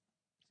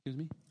 excuse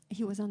me,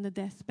 He was on the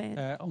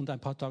deathbed, und ein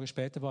paar Tage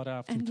später war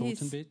er auf dem and his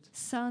Totenbett.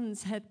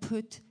 sons had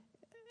put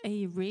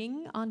a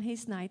ring on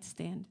his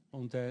nightstand.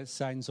 Und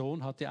sein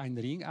Sohn hatte einen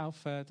Ring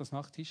auf das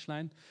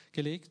Nachttischlein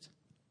gelegt.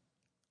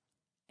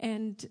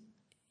 And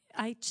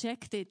I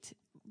checked it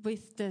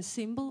with the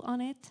symbol on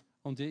it.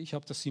 Und ich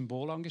habe das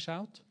Symbol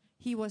angeschaut.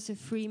 He was a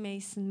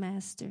Freemason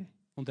master.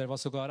 Und er war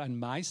sogar ein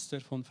Meister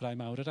von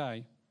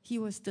Freimaurerei. He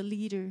was the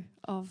leader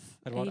of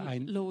Er war a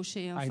ein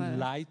loge of Ein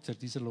Leiter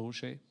dieser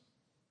Loge.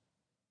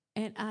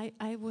 and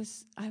I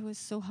was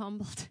so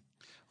humbled.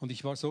 Und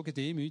ich war so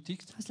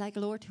gedemütigt. I was like,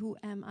 Lord, who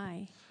am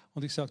I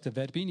Und ich sagte,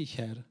 wer bin ich,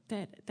 Herr?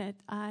 that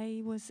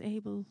I was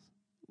able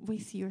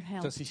with your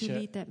help Dass ich to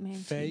lead that man to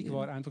fähig you.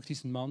 war, einfach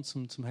diesen Mann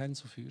zum Herrn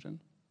zu führen.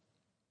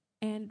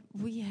 And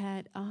we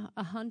had a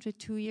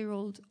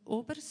 102-year-old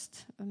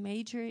Oberst, a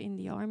major in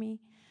the army,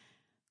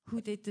 who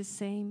did the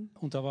same.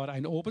 Und da war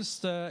ein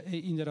Oberst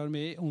in der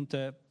Armee und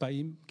bei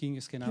ihm ging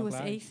es He genau was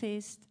gleich.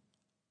 atheist,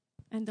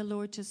 and the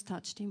Lord just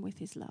touched him with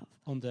his love.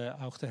 Und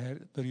auch der Herr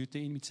berührte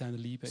ihn mit seiner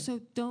Liebe. So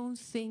don't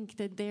think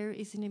that there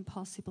is an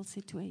impossible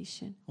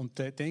situation. Und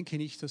denke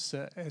nicht, dass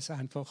es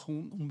einfach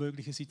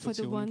unmögliche For the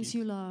Situationen ones you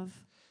gibt. love,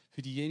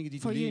 Für diejenigen, die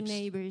du for your liebst,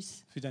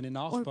 neighbors, für deine or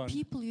Nachbarn.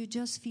 people you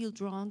just feel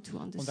drawn to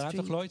on the Und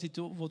einfach street. Leute,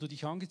 wo du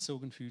dich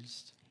angezogen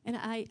fühlst. And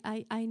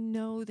I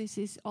know this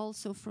is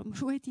also from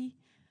Ruedi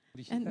Und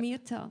ich, and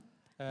Mirta,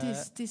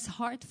 this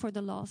heart for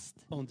the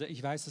lost. und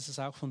ich weiß, dass es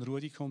auch von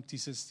Rudi kommt,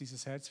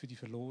 dieses Herz für die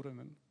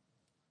Verlorenen.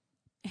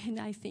 And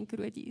I think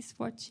Ruedi is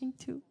watching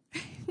too,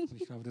 Und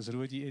ich glaube, dass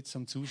Rudi jetzt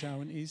am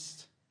Zuschauen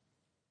ist.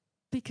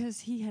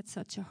 because he had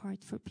such a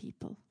heart for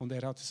people. Und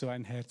er hatte so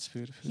ein Herz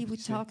für He would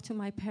diese. talk to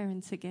my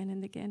parents again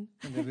and again.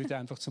 Und er würde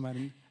einfach zu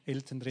meinen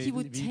Eltern He reden,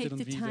 would wieder take und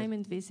the time wieder.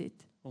 and visit.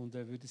 Und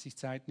er würde sich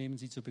Zeit nehmen,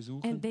 sie zu And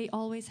besuchen. they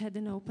always had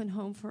an open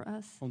home for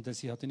us. Und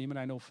sie hatten immer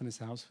ein offenes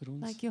Haus für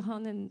uns. Like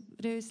Johan and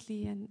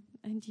Rösli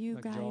and you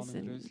Like John guys and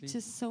and Rösli.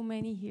 just so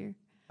many here.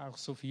 Auch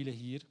so viele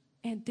hier.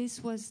 And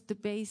this was the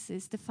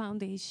basis, the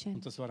foundation,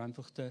 Und das war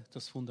einfach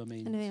das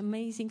Fundament. an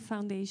amazing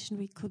foundation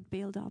we could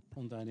build up.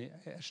 Und ein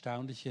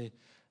erstaunliches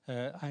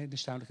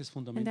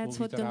Fundament, And that's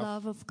wo wir what the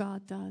darauf love of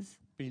God does.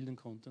 bilden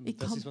konnten. It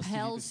Und das ist, was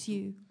compels die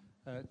you.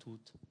 Liebe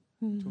tut.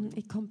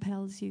 It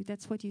compels you.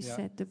 That's what you Ja,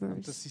 said, the und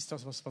verse. das ist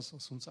das,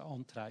 was uns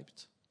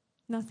antreibt.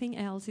 Nothing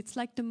else. It's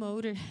like the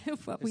motor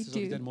of what Es we ist so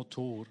wie der do.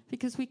 Motor.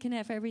 Because we can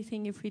have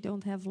everything if we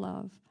don't have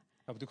love.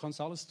 Aber du kannst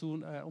alles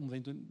tun, und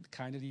wenn du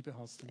keine Liebe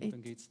hast,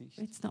 dann geht es nicht.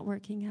 It's not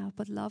working out,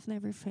 but love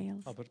never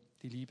fails. Aber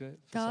die Liebe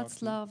God's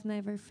versagt nie. love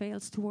never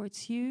fails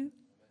towards you.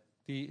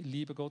 Die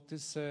Liebe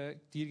Gottes dir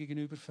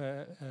gegenüber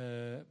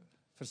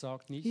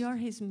versagt nicht. You are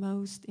His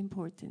most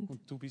important.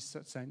 Und du bist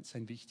sein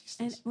And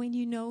Wichtigstes. when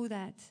you know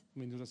that,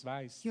 Und wenn du das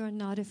weißt, you are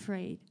not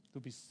afraid. du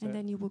bist, And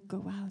then you will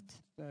go out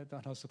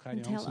dann hast du keine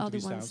and tell Angst und du other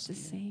bist ones the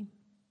ausgehen. same.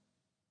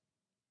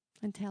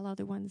 And tell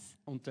other ones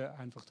Und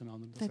einfach den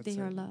anderen das that they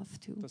are erzählen,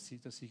 loved too.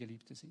 dass sie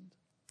Geliebte sind.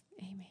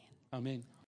 Amen. Amen.